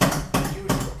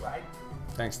 Usual, right?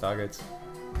 Thanks, Stargates.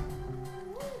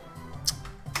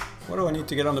 What do I need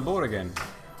to get on the board again?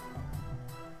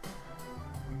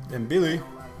 Then Billy.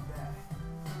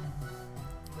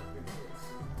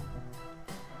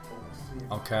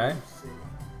 Okay.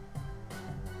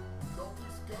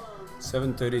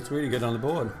 733 to get on the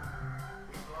board.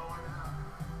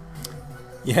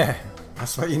 Yeah,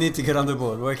 that's what you need to get on the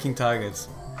board. Working targets.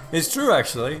 It's true,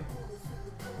 actually.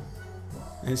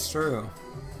 It's true.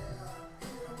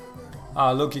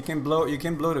 Ah, look, you can blow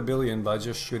the billion by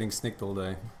just shooting Snicked all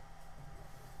day.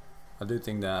 I do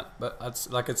think that, but that's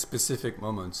like at specific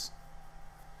moments.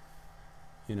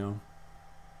 You know.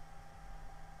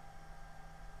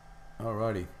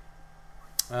 Alrighty.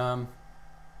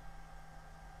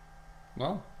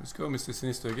 Well, let's go, Mr.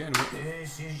 Sinister again.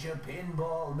 This is your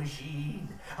pinball machine.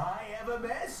 I have a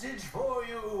message for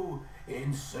you.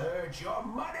 Insert your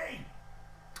money.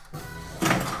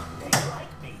 They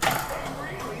like me. They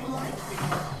really like me.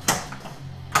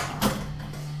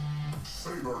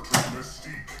 Saber to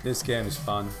Mystique. This game is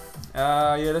fun.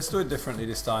 Yeah, let's do it differently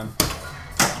this time.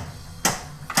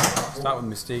 Start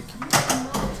with Mystique.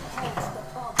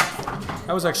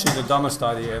 That was actually the dumbest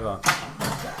idea ever.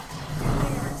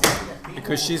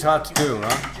 Because she's hard to do,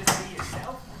 right?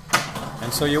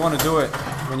 And so you want to do it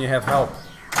when you have help.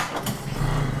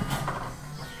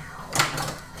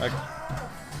 Like,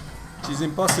 she's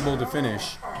impossible to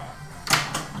finish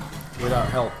without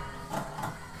help.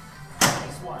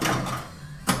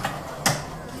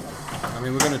 I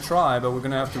mean, we're going to try, but we're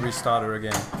going to have to restart her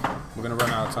again. We're going to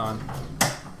run out of time.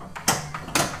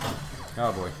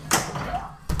 Oh boy.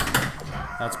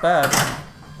 That's bad.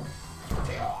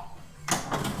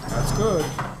 That's good.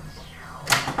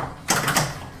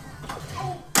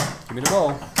 Give me the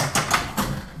ball.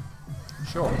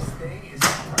 Sure. This thing is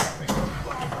perfect.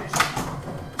 Look at this.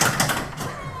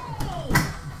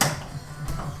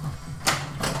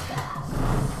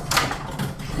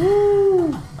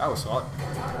 Woo! That was hot.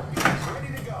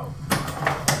 Ready to go.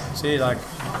 See, like,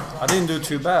 I didn't do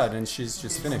too bad, and she's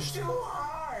just finished. Too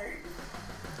hard.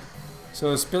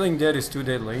 So spilling dead is too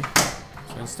deadly.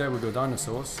 So instead we go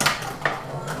dinosaurs.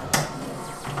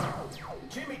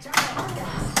 Jimmy, time.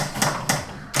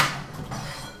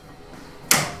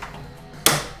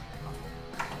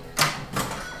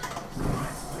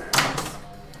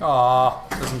 Ah,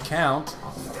 doesn't count.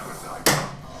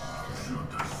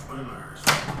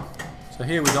 So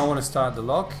here we don't want to start the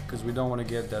lock because we don't want to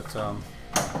get that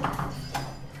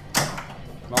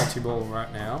multi-ball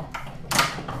right now.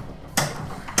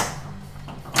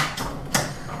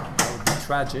 That would be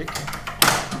tragic.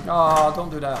 Ah,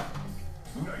 don't do that.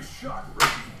 Nice shot,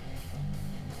 Ricky.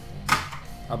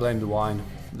 I blame the wine.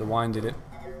 The wine did it.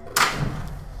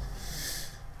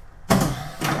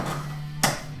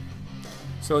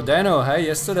 So Dano, hey,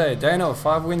 yesterday, Dano,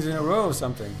 5 wins in a row or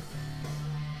something.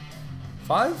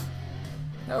 5?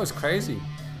 That was crazy.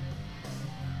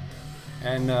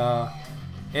 And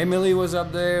Emily was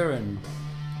up there, and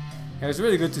it was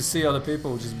really good to see other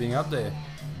people just being up there.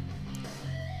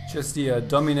 Just the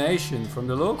domination from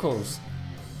the locals.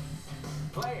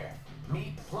 Player,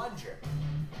 meet plunger.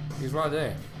 He's right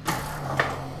there.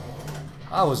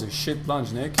 That was a shit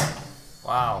plunge, Nick.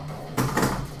 Wow.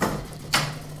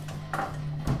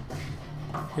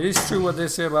 It is true what they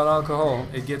say about alcohol.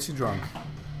 It gets you drunk.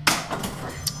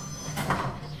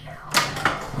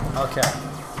 Okay.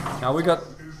 Now we got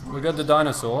the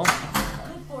dinosaur. Good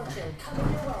fortune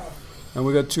coming your way. And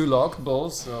we got 2 lock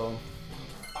balls, so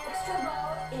Extra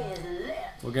ball is lit.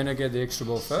 we're gonna get the extra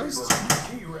ball first.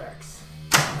 T-Rex.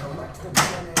 Collect the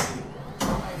DNA.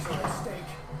 Lives are at stake.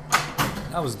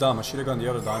 That was dumb. I should have gone the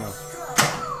other dino.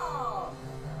 Oh,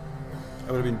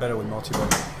 That would have been better with multi-ball.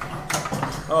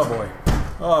 Oh boy.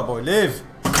 Oh boy. Live!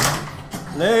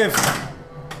 Live!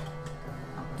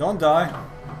 Don't die.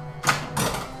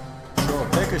 Sure,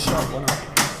 take a shot. Why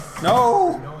not?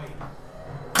 No!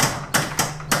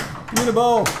 Give me the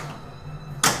ball.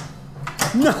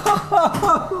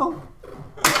 No!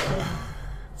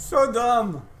 So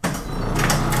dumb.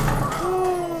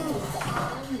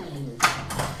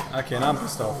 Okay, now I'm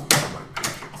pissed off.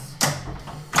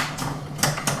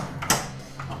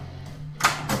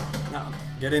 Now,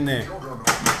 get in there.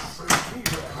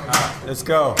 Alright, let's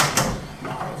go.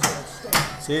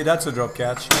 See, that's a drop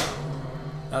catch.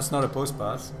 That's not a post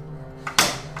pass.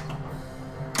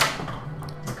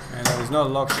 And there was not a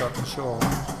lock shot for sure.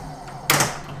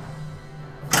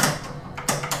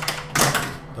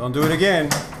 Don't do it again.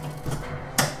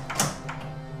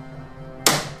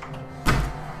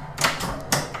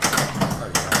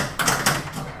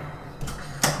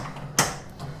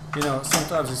 You know,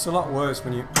 sometimes it's a lot worse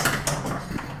when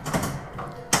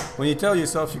you tell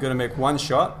yourself you're gonna make one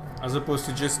shot as opposed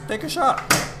to just take a shot.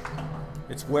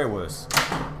 It's way worse.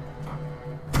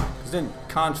 Because then you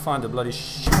can't find the bloody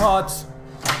shot.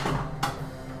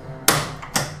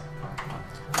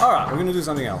 Alright, we're gonna do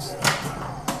something else.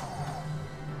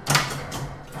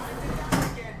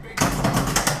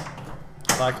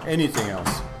 Like anything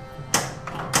else.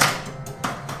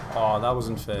 Oh, that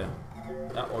wasn't fair.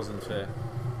 That wasn't fair.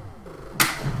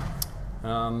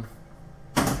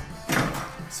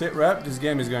 Sit rep, this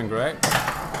game is going great.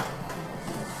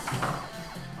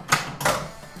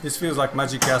 This feels like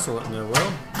Magic Castle in the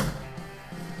world.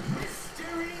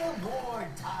 Mysterio board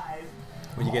time.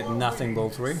 When you get nothing ball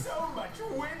 3. So much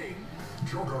winning.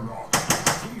 Juggernaut.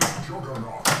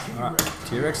 Juggernaut. Alright,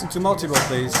 T-Rex into multi-ball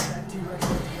please.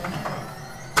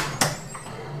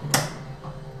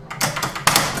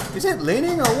 Is it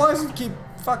leaning or why does it keep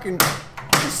fucking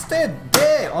just dead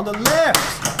there on the left?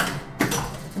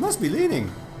 It must be leaning.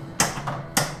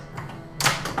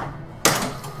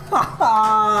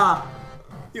 Haha!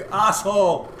 You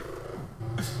asshole!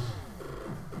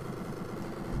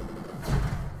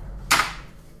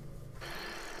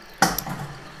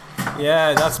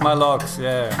 Yeah, that's my logs,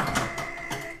 yeah.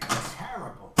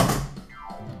 Terrible.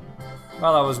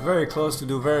 Well, I was very close to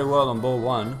do very well on ball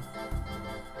 1.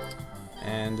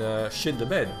 And shit the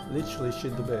bed. Literally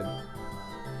shit the bed.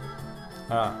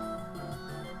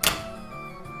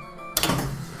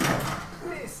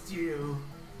 Missed you.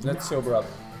 Let's sober up.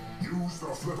 Use the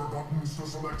flipper buttons to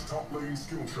select top lane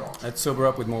skill shot. Let's sober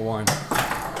up with more wine.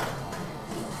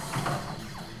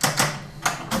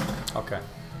 Okay.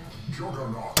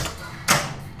 Juggernaut.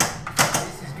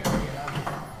 This is gonna get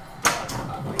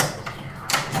ugly.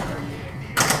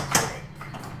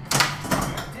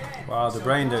 Wow, the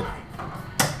brain did.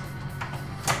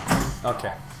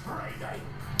 Okay.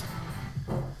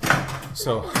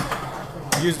 So,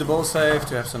 use the ball save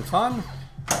to have some fun.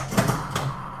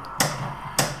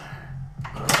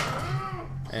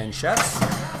 And shots.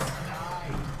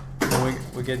 Then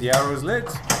we get the arrows lit.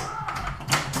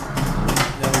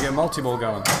 Then we get multi-ball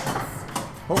going.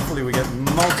 Hopefully we get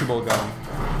multi-ball going.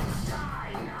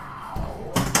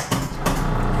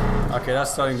 Okay,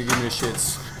 that's starting to give me the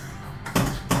shits.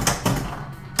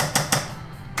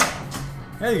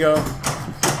 There you go.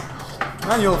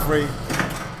 Manual free.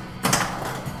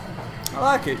 I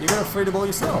like it. You gotta free the ball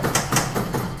yourself.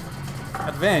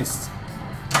 Advanced.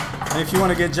 And if you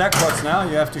want to get jackpots now,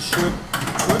 you have to shoot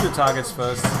the targets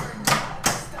first.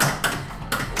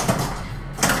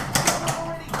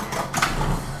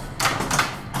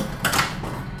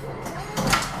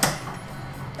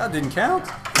 That didn't count.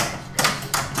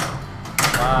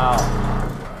 Wow.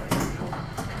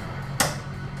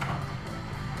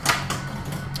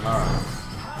 Alright.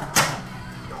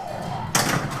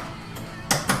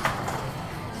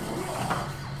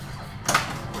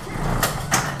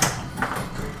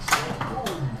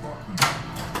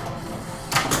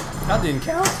 That didn't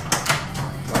count?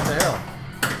 What the hell?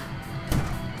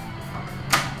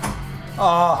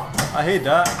 Oh, I hate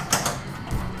that.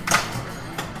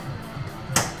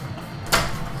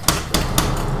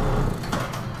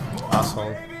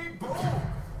 asshole.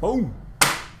 Boom!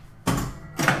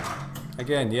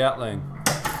 Again, the outlane.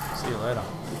 See you later.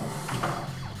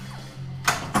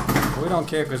 We don't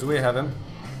care because we have him.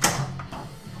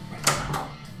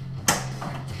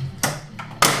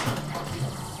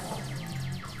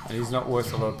 And he's not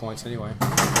worth a lot of points anyway.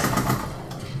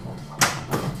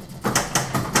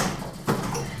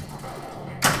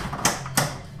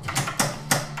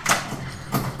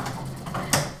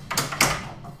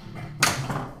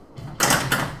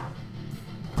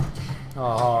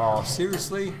 Oh,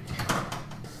 seriously?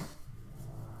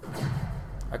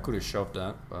 I could have shoved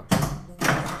that, but...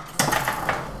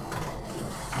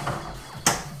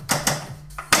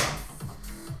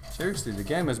 Seriously, the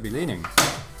game must be leaning.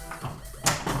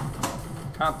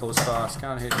 Can't post fast,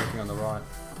 can't hit anything on the right.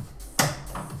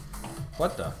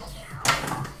 What the?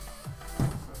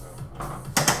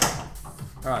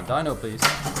 Alright, dino please.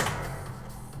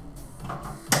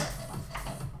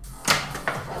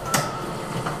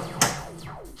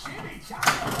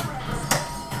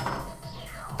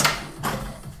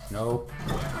 Nope.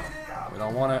 We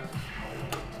don't want it.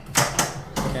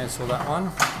 Cancel that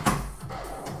one.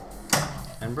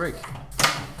 And break.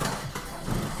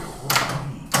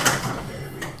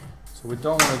 So we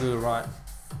don't want to do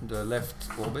the left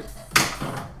orbit,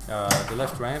 the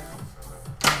left ramp,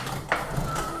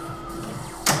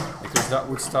 because that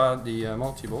would start the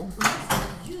multi-ball.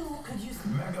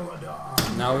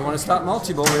 Now we want to start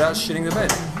multi-ball without shitting the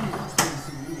bed.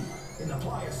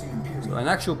 So an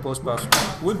actual post pass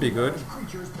would be good.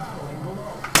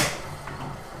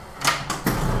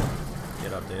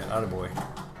 Get up there, attaboy.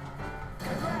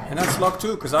 And that's locked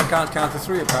too, because I can't count to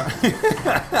 3 apparently.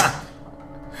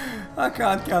 I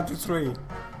can't count to 3.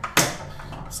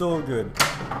 It's all good.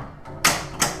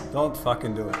 Don't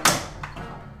fucking do it.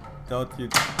 Don't you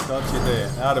dare.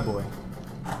 Attaboy.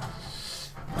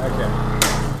 Okay.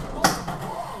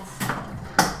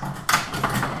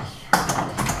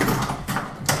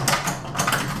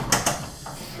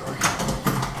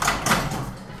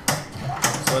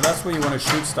 So that's where you want to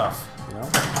shoot stuff, you know?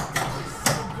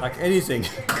 Like anything.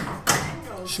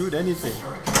 Shoot anything.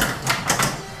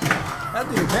 That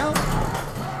didn't count.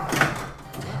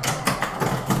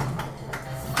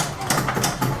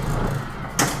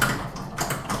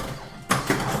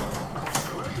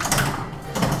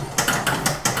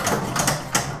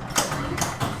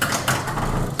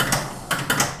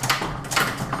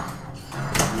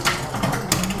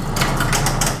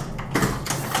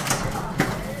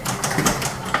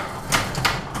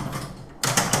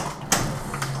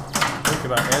 Think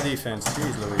about air defense,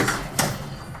 jeez Louise.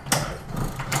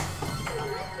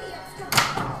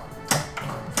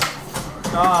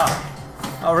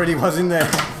 Ah, already was in there.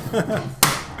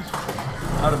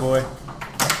 Attaboy.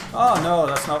 Oh no,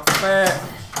 that's not fair.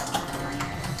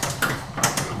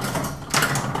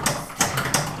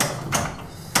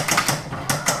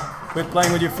 Quit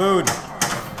playing with your food.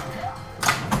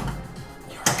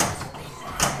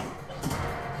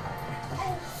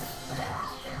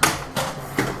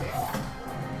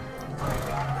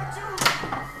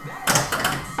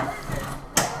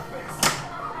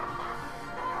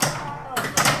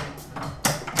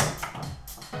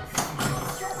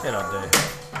 Get up there.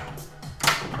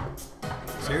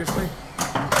 Seriously?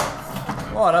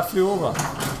 Oh, that flew over.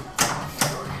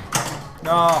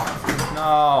 No,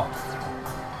 no.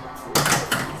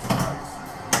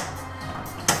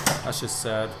 That's just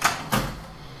sad.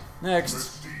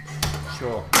 Next.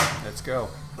 Sure, let's go.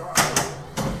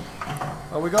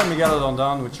 Well, we got Megalodon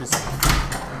down, which is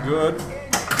good.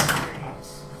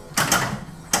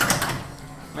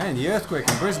 Man, the earthquake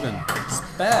in Brisbane, it's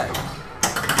bad.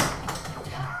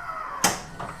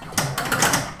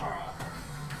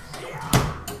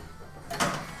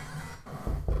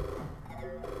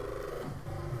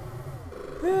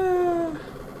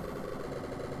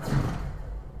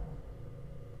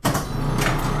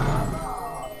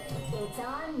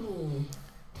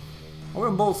 We're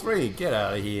in ball 3. Get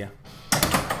out of here.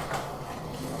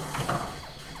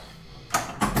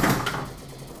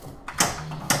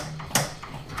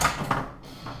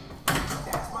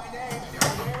 That's my name.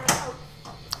 Don't wear it out.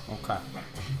 Okay.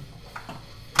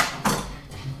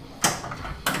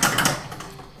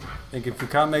 I think if you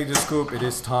can't make the scoop, it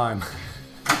is time.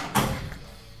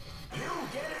 You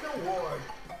get an award.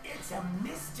 It's a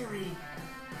mystery.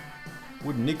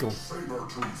 Wood nickel.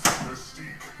 Saber-tooth mystique.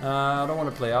 I don't want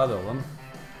to play either of them.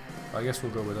 I guess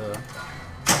we'll go with her.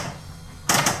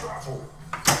 Battle.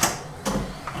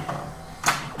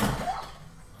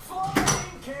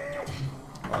 Flying kick.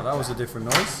 Oh, that was a different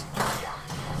noise.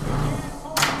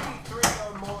 Hit 3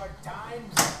 or more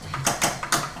times.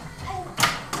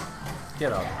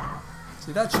 Get up.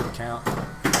 See, that should count.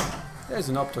 There's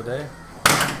an opto there.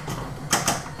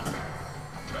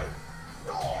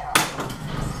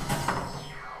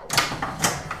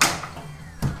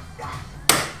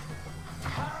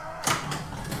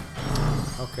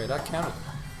 Okay, that counted.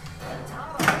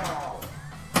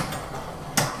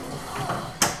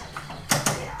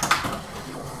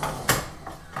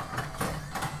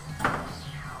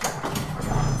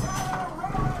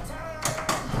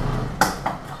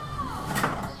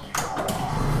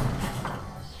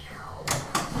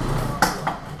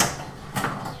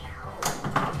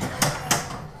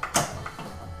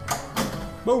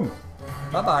 Boom!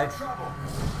 Bye-bye.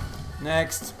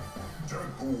 Next.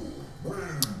 Deadpool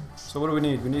wins. So what do we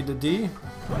need? We need the D.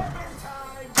 I'm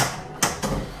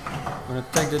gonna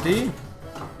take the D.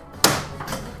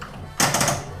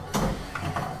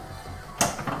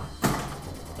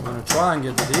 I'm gonna try and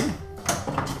get the D.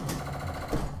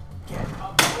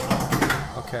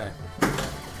 Okay.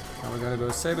 Now we're gonna go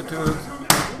Sabertooth.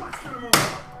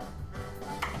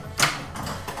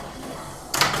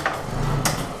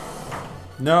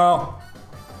 No!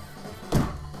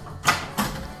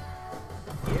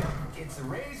 It's a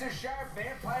razor-sharp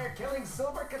vampire-killing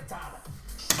silver katana.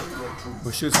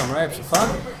 We'll shoot some rapes for fun.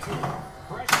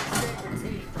 Precious saber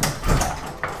teeth.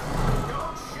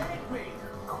 Don't shake me.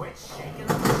 Quit shaking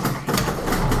the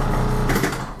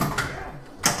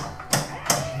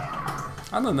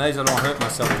I'm amazed I don't hurt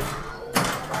myself.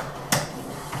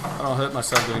 I don't hurt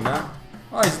myself doing that.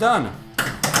 Oh, he's done.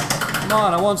 Come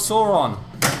on, I want Sauron.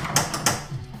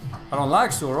 I don't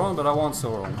like Sauron, but I want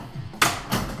Sauron.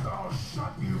 I'll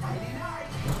shut you.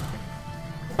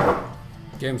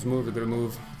 Games move, they're gonna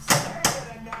move.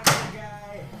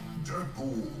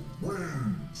 Deadpool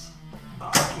wins.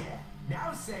 Oh yeah.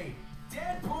 Now say,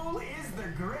 Deadpool is the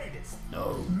greatest.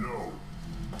 No. No.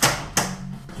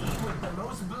 He with the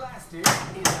most blasters is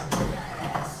a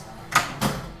badass.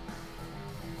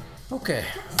 Okay.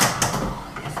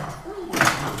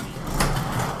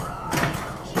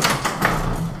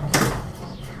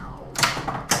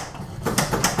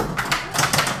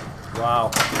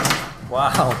 Wow.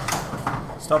 Wow.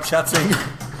 Stop chatting.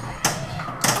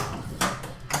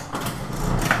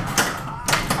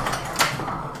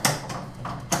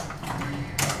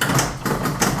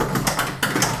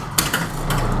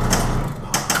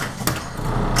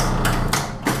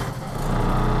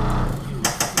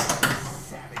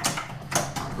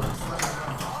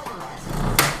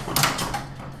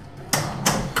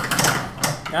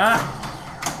 Ah!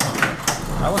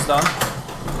 That was done.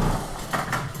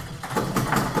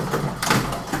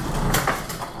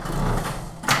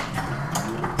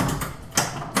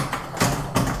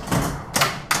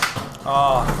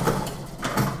 Oh,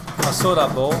 I saw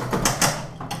that ball.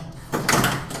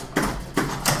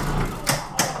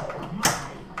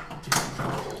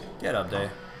 Get up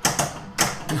there.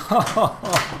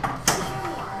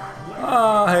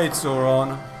 I hate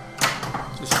Sauron.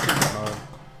 Just stupid mode.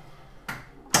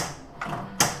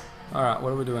 Alright,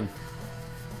 what are we doing?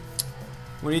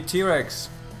 We need T-Rex.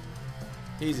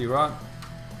 Easy, right?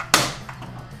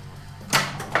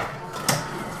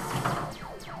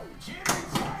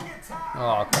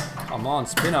 Oh, come on,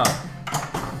 spinner.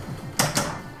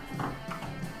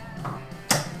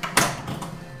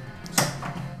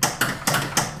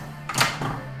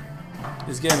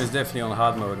 This game is definitely on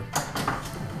hard mode.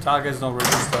 Targets don't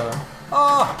register.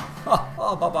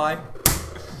 Oh, bye-bye.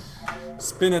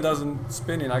 Spinner doesn't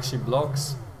spin, it actually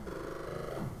blocks.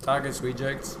 Targets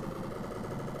rejects.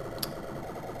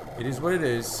 It is what it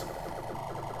is.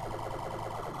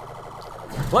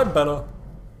 Play better.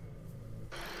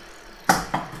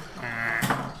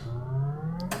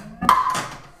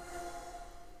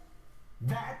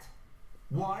 That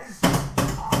was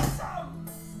awesome.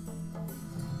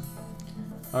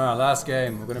 Alright, last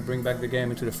game. We're gonna bring back the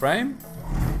game into the frame.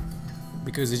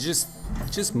 Because it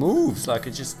just moves, like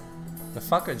it just, the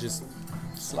fucker just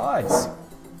slides.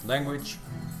 Language.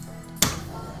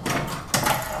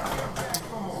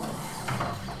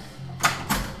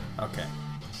 Okay.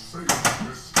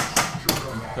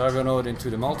 Juggernaut into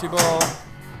the multi-ball.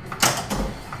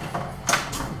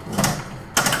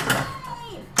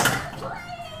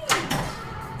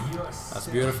 That's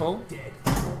beautiful.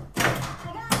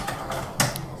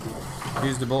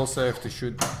 Use the ball save to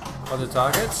shoot other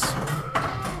targets.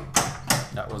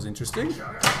 That was interesting.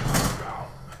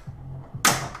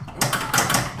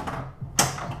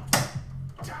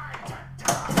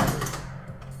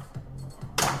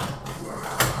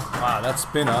 Wow, that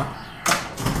spinner.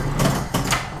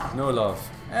 No love.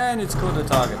 And it's caught the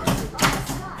target.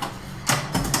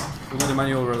 We'll do the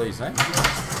manual release, eh?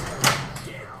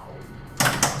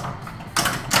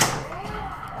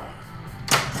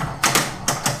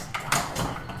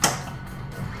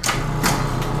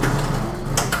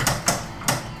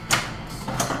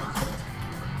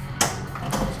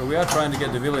 we are trying to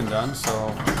get the villain done,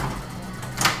 so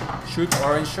shoot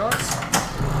orange shots,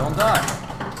 don't die.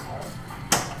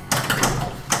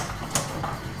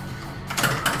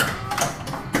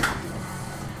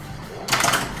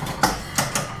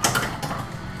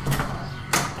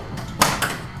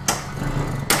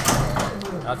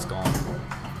 That's gone.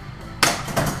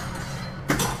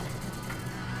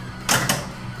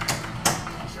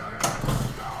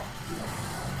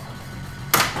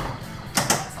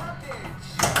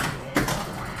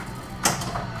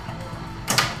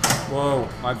 Whoa,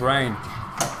 my brain.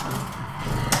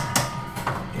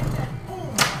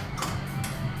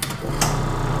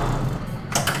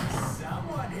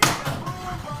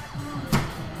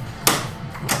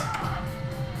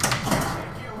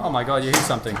 Oh my god, you hit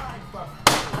something.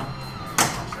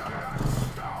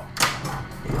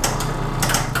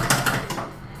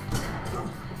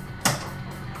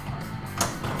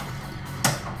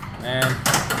 Man.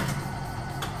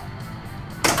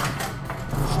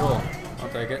 Sure, I'll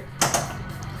take it.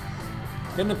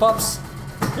 Get in the pups.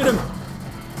 Hit him.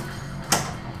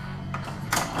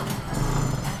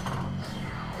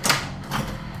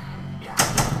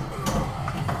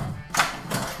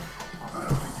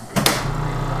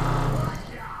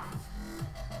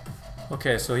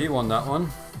 Okay, so he won that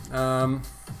one.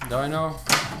 Dino.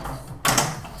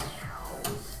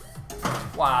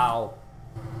 Wow.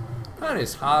 That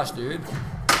is harsh, dude.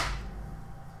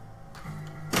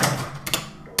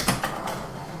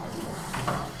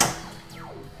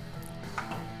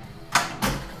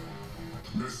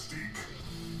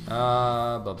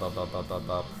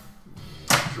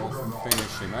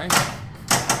 Finish him, eh?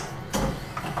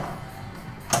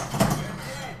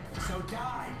 So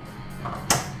die.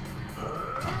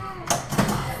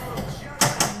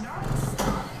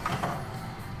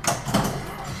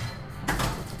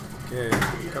 Okay,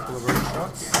 a couple of red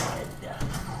shots.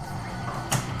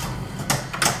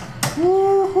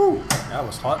 Woohoo! That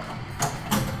was hot.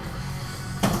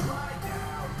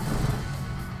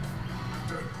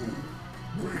 Deadpool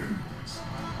wins.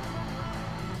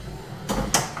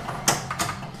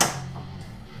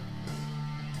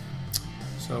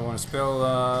 So I want to spell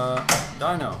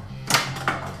Dino.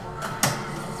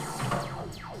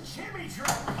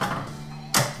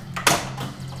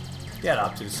 Get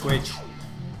up to the switch.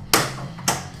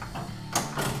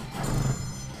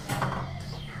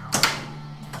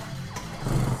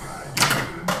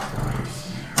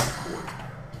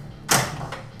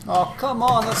 Oh, come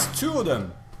on, that's two of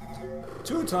them.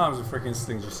 2 times the freaking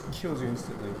thing just kills you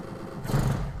instantly.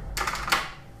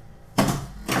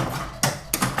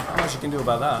 Not much you can do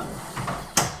about that.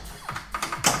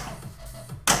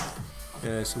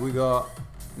 Yeah, so we got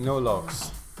no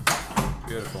locks.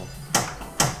 Beautiful.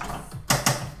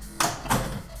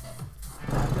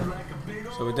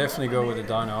 So we definitely go with the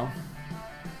Dino.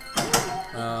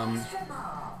 I'm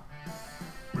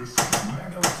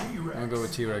gonna go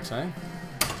with T-Rex, eh?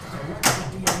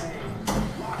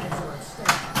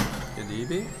 Get the EB.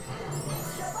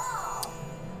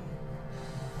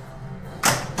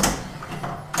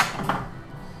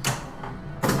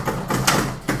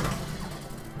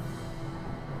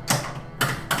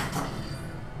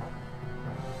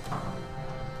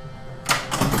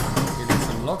 Getting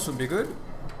some locks would be good.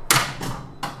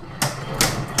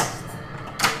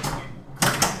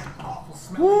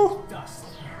 Woo!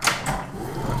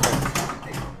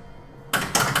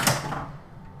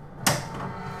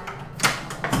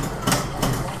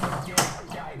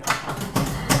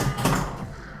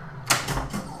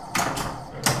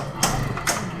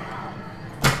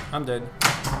 I'm dead.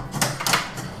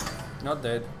 Not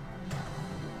dead.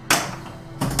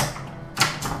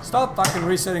 Stop fucking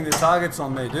resetting the targets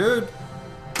on me, dude.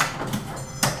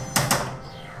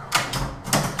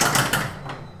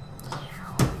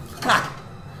 Ha!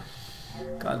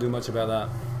 Can't do much about that.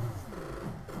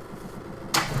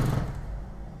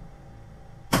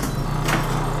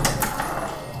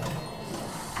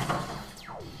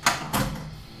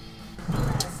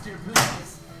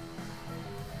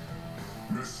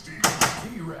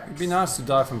 It'd be nice to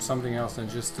die from something else than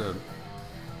just a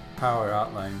power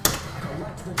out lane.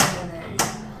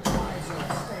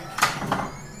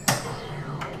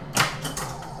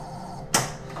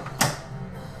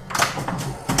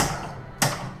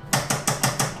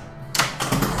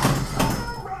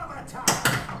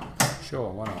 Sure,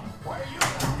 why not?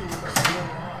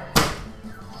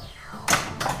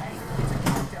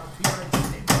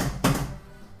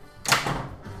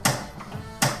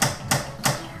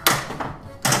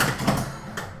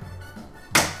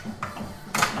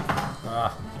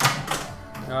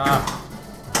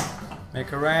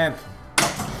 Make a ramp.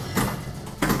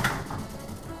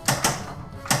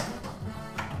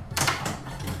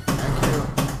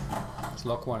 It's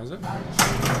lock 1, is it?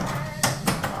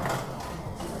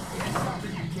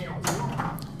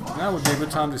 Now would be a good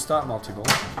time to start multi-ball.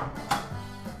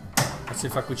 Let's see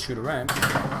if I could shoot a ramp.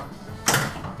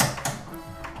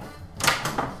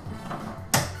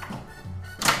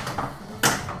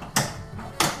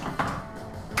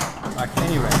 Like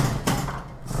any ramp.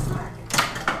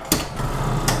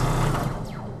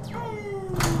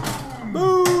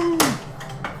 Boom!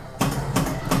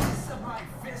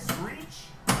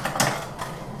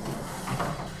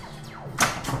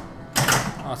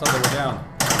 Oh, I thought they were down.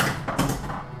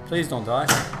 Please don't die.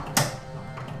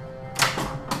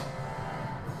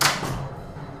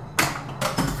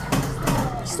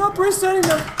 Stop resetting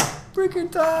the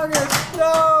freaking target!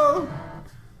 No!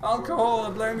 Alcohol, I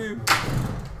blame you.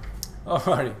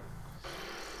 Alrighty.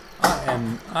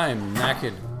 I am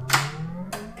knackered.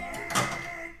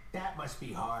 That must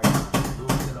be hard.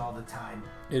 Losing all the time.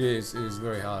 It is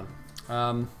very hard.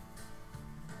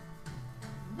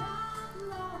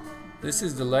 This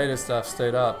is the latest I've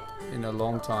stayed up in a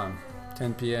long time.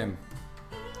 10 PM.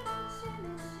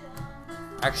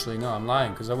 Actually, no, I'm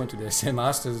lying because I went to the SM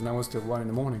Masters and I was till 1 in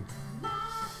the morning.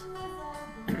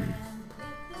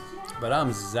 But I'm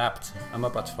zapped. I'm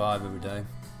up at 5 every day.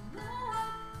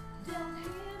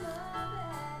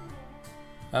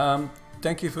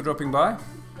 Thank you for dropping by.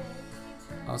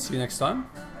 I'll see you next time.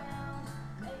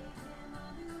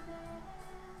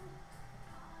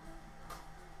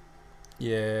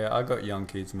 Yeah, I got young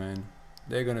kids, man.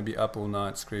 They're gonna be up all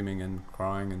night screaming and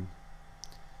crying, and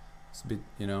it's a bit,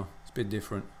 you know, it's a bit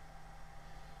different.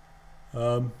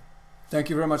 Thank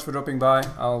you very much for dropping by.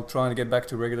 I'll try and get back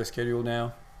to regular schedule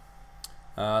now.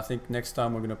 I think next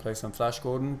time we're gonna play some Flash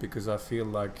Gordon because I feel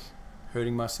like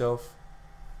hurting myself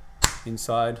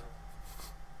inside.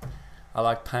 I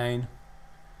like pain,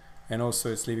 and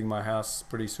also it's leaving my house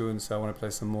pretty soon, so I want to play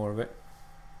some more of it.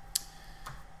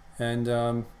 And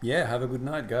yeah, have a good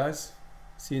night, guys.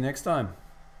 See you next time.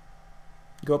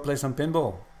 Go play some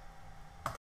pinball.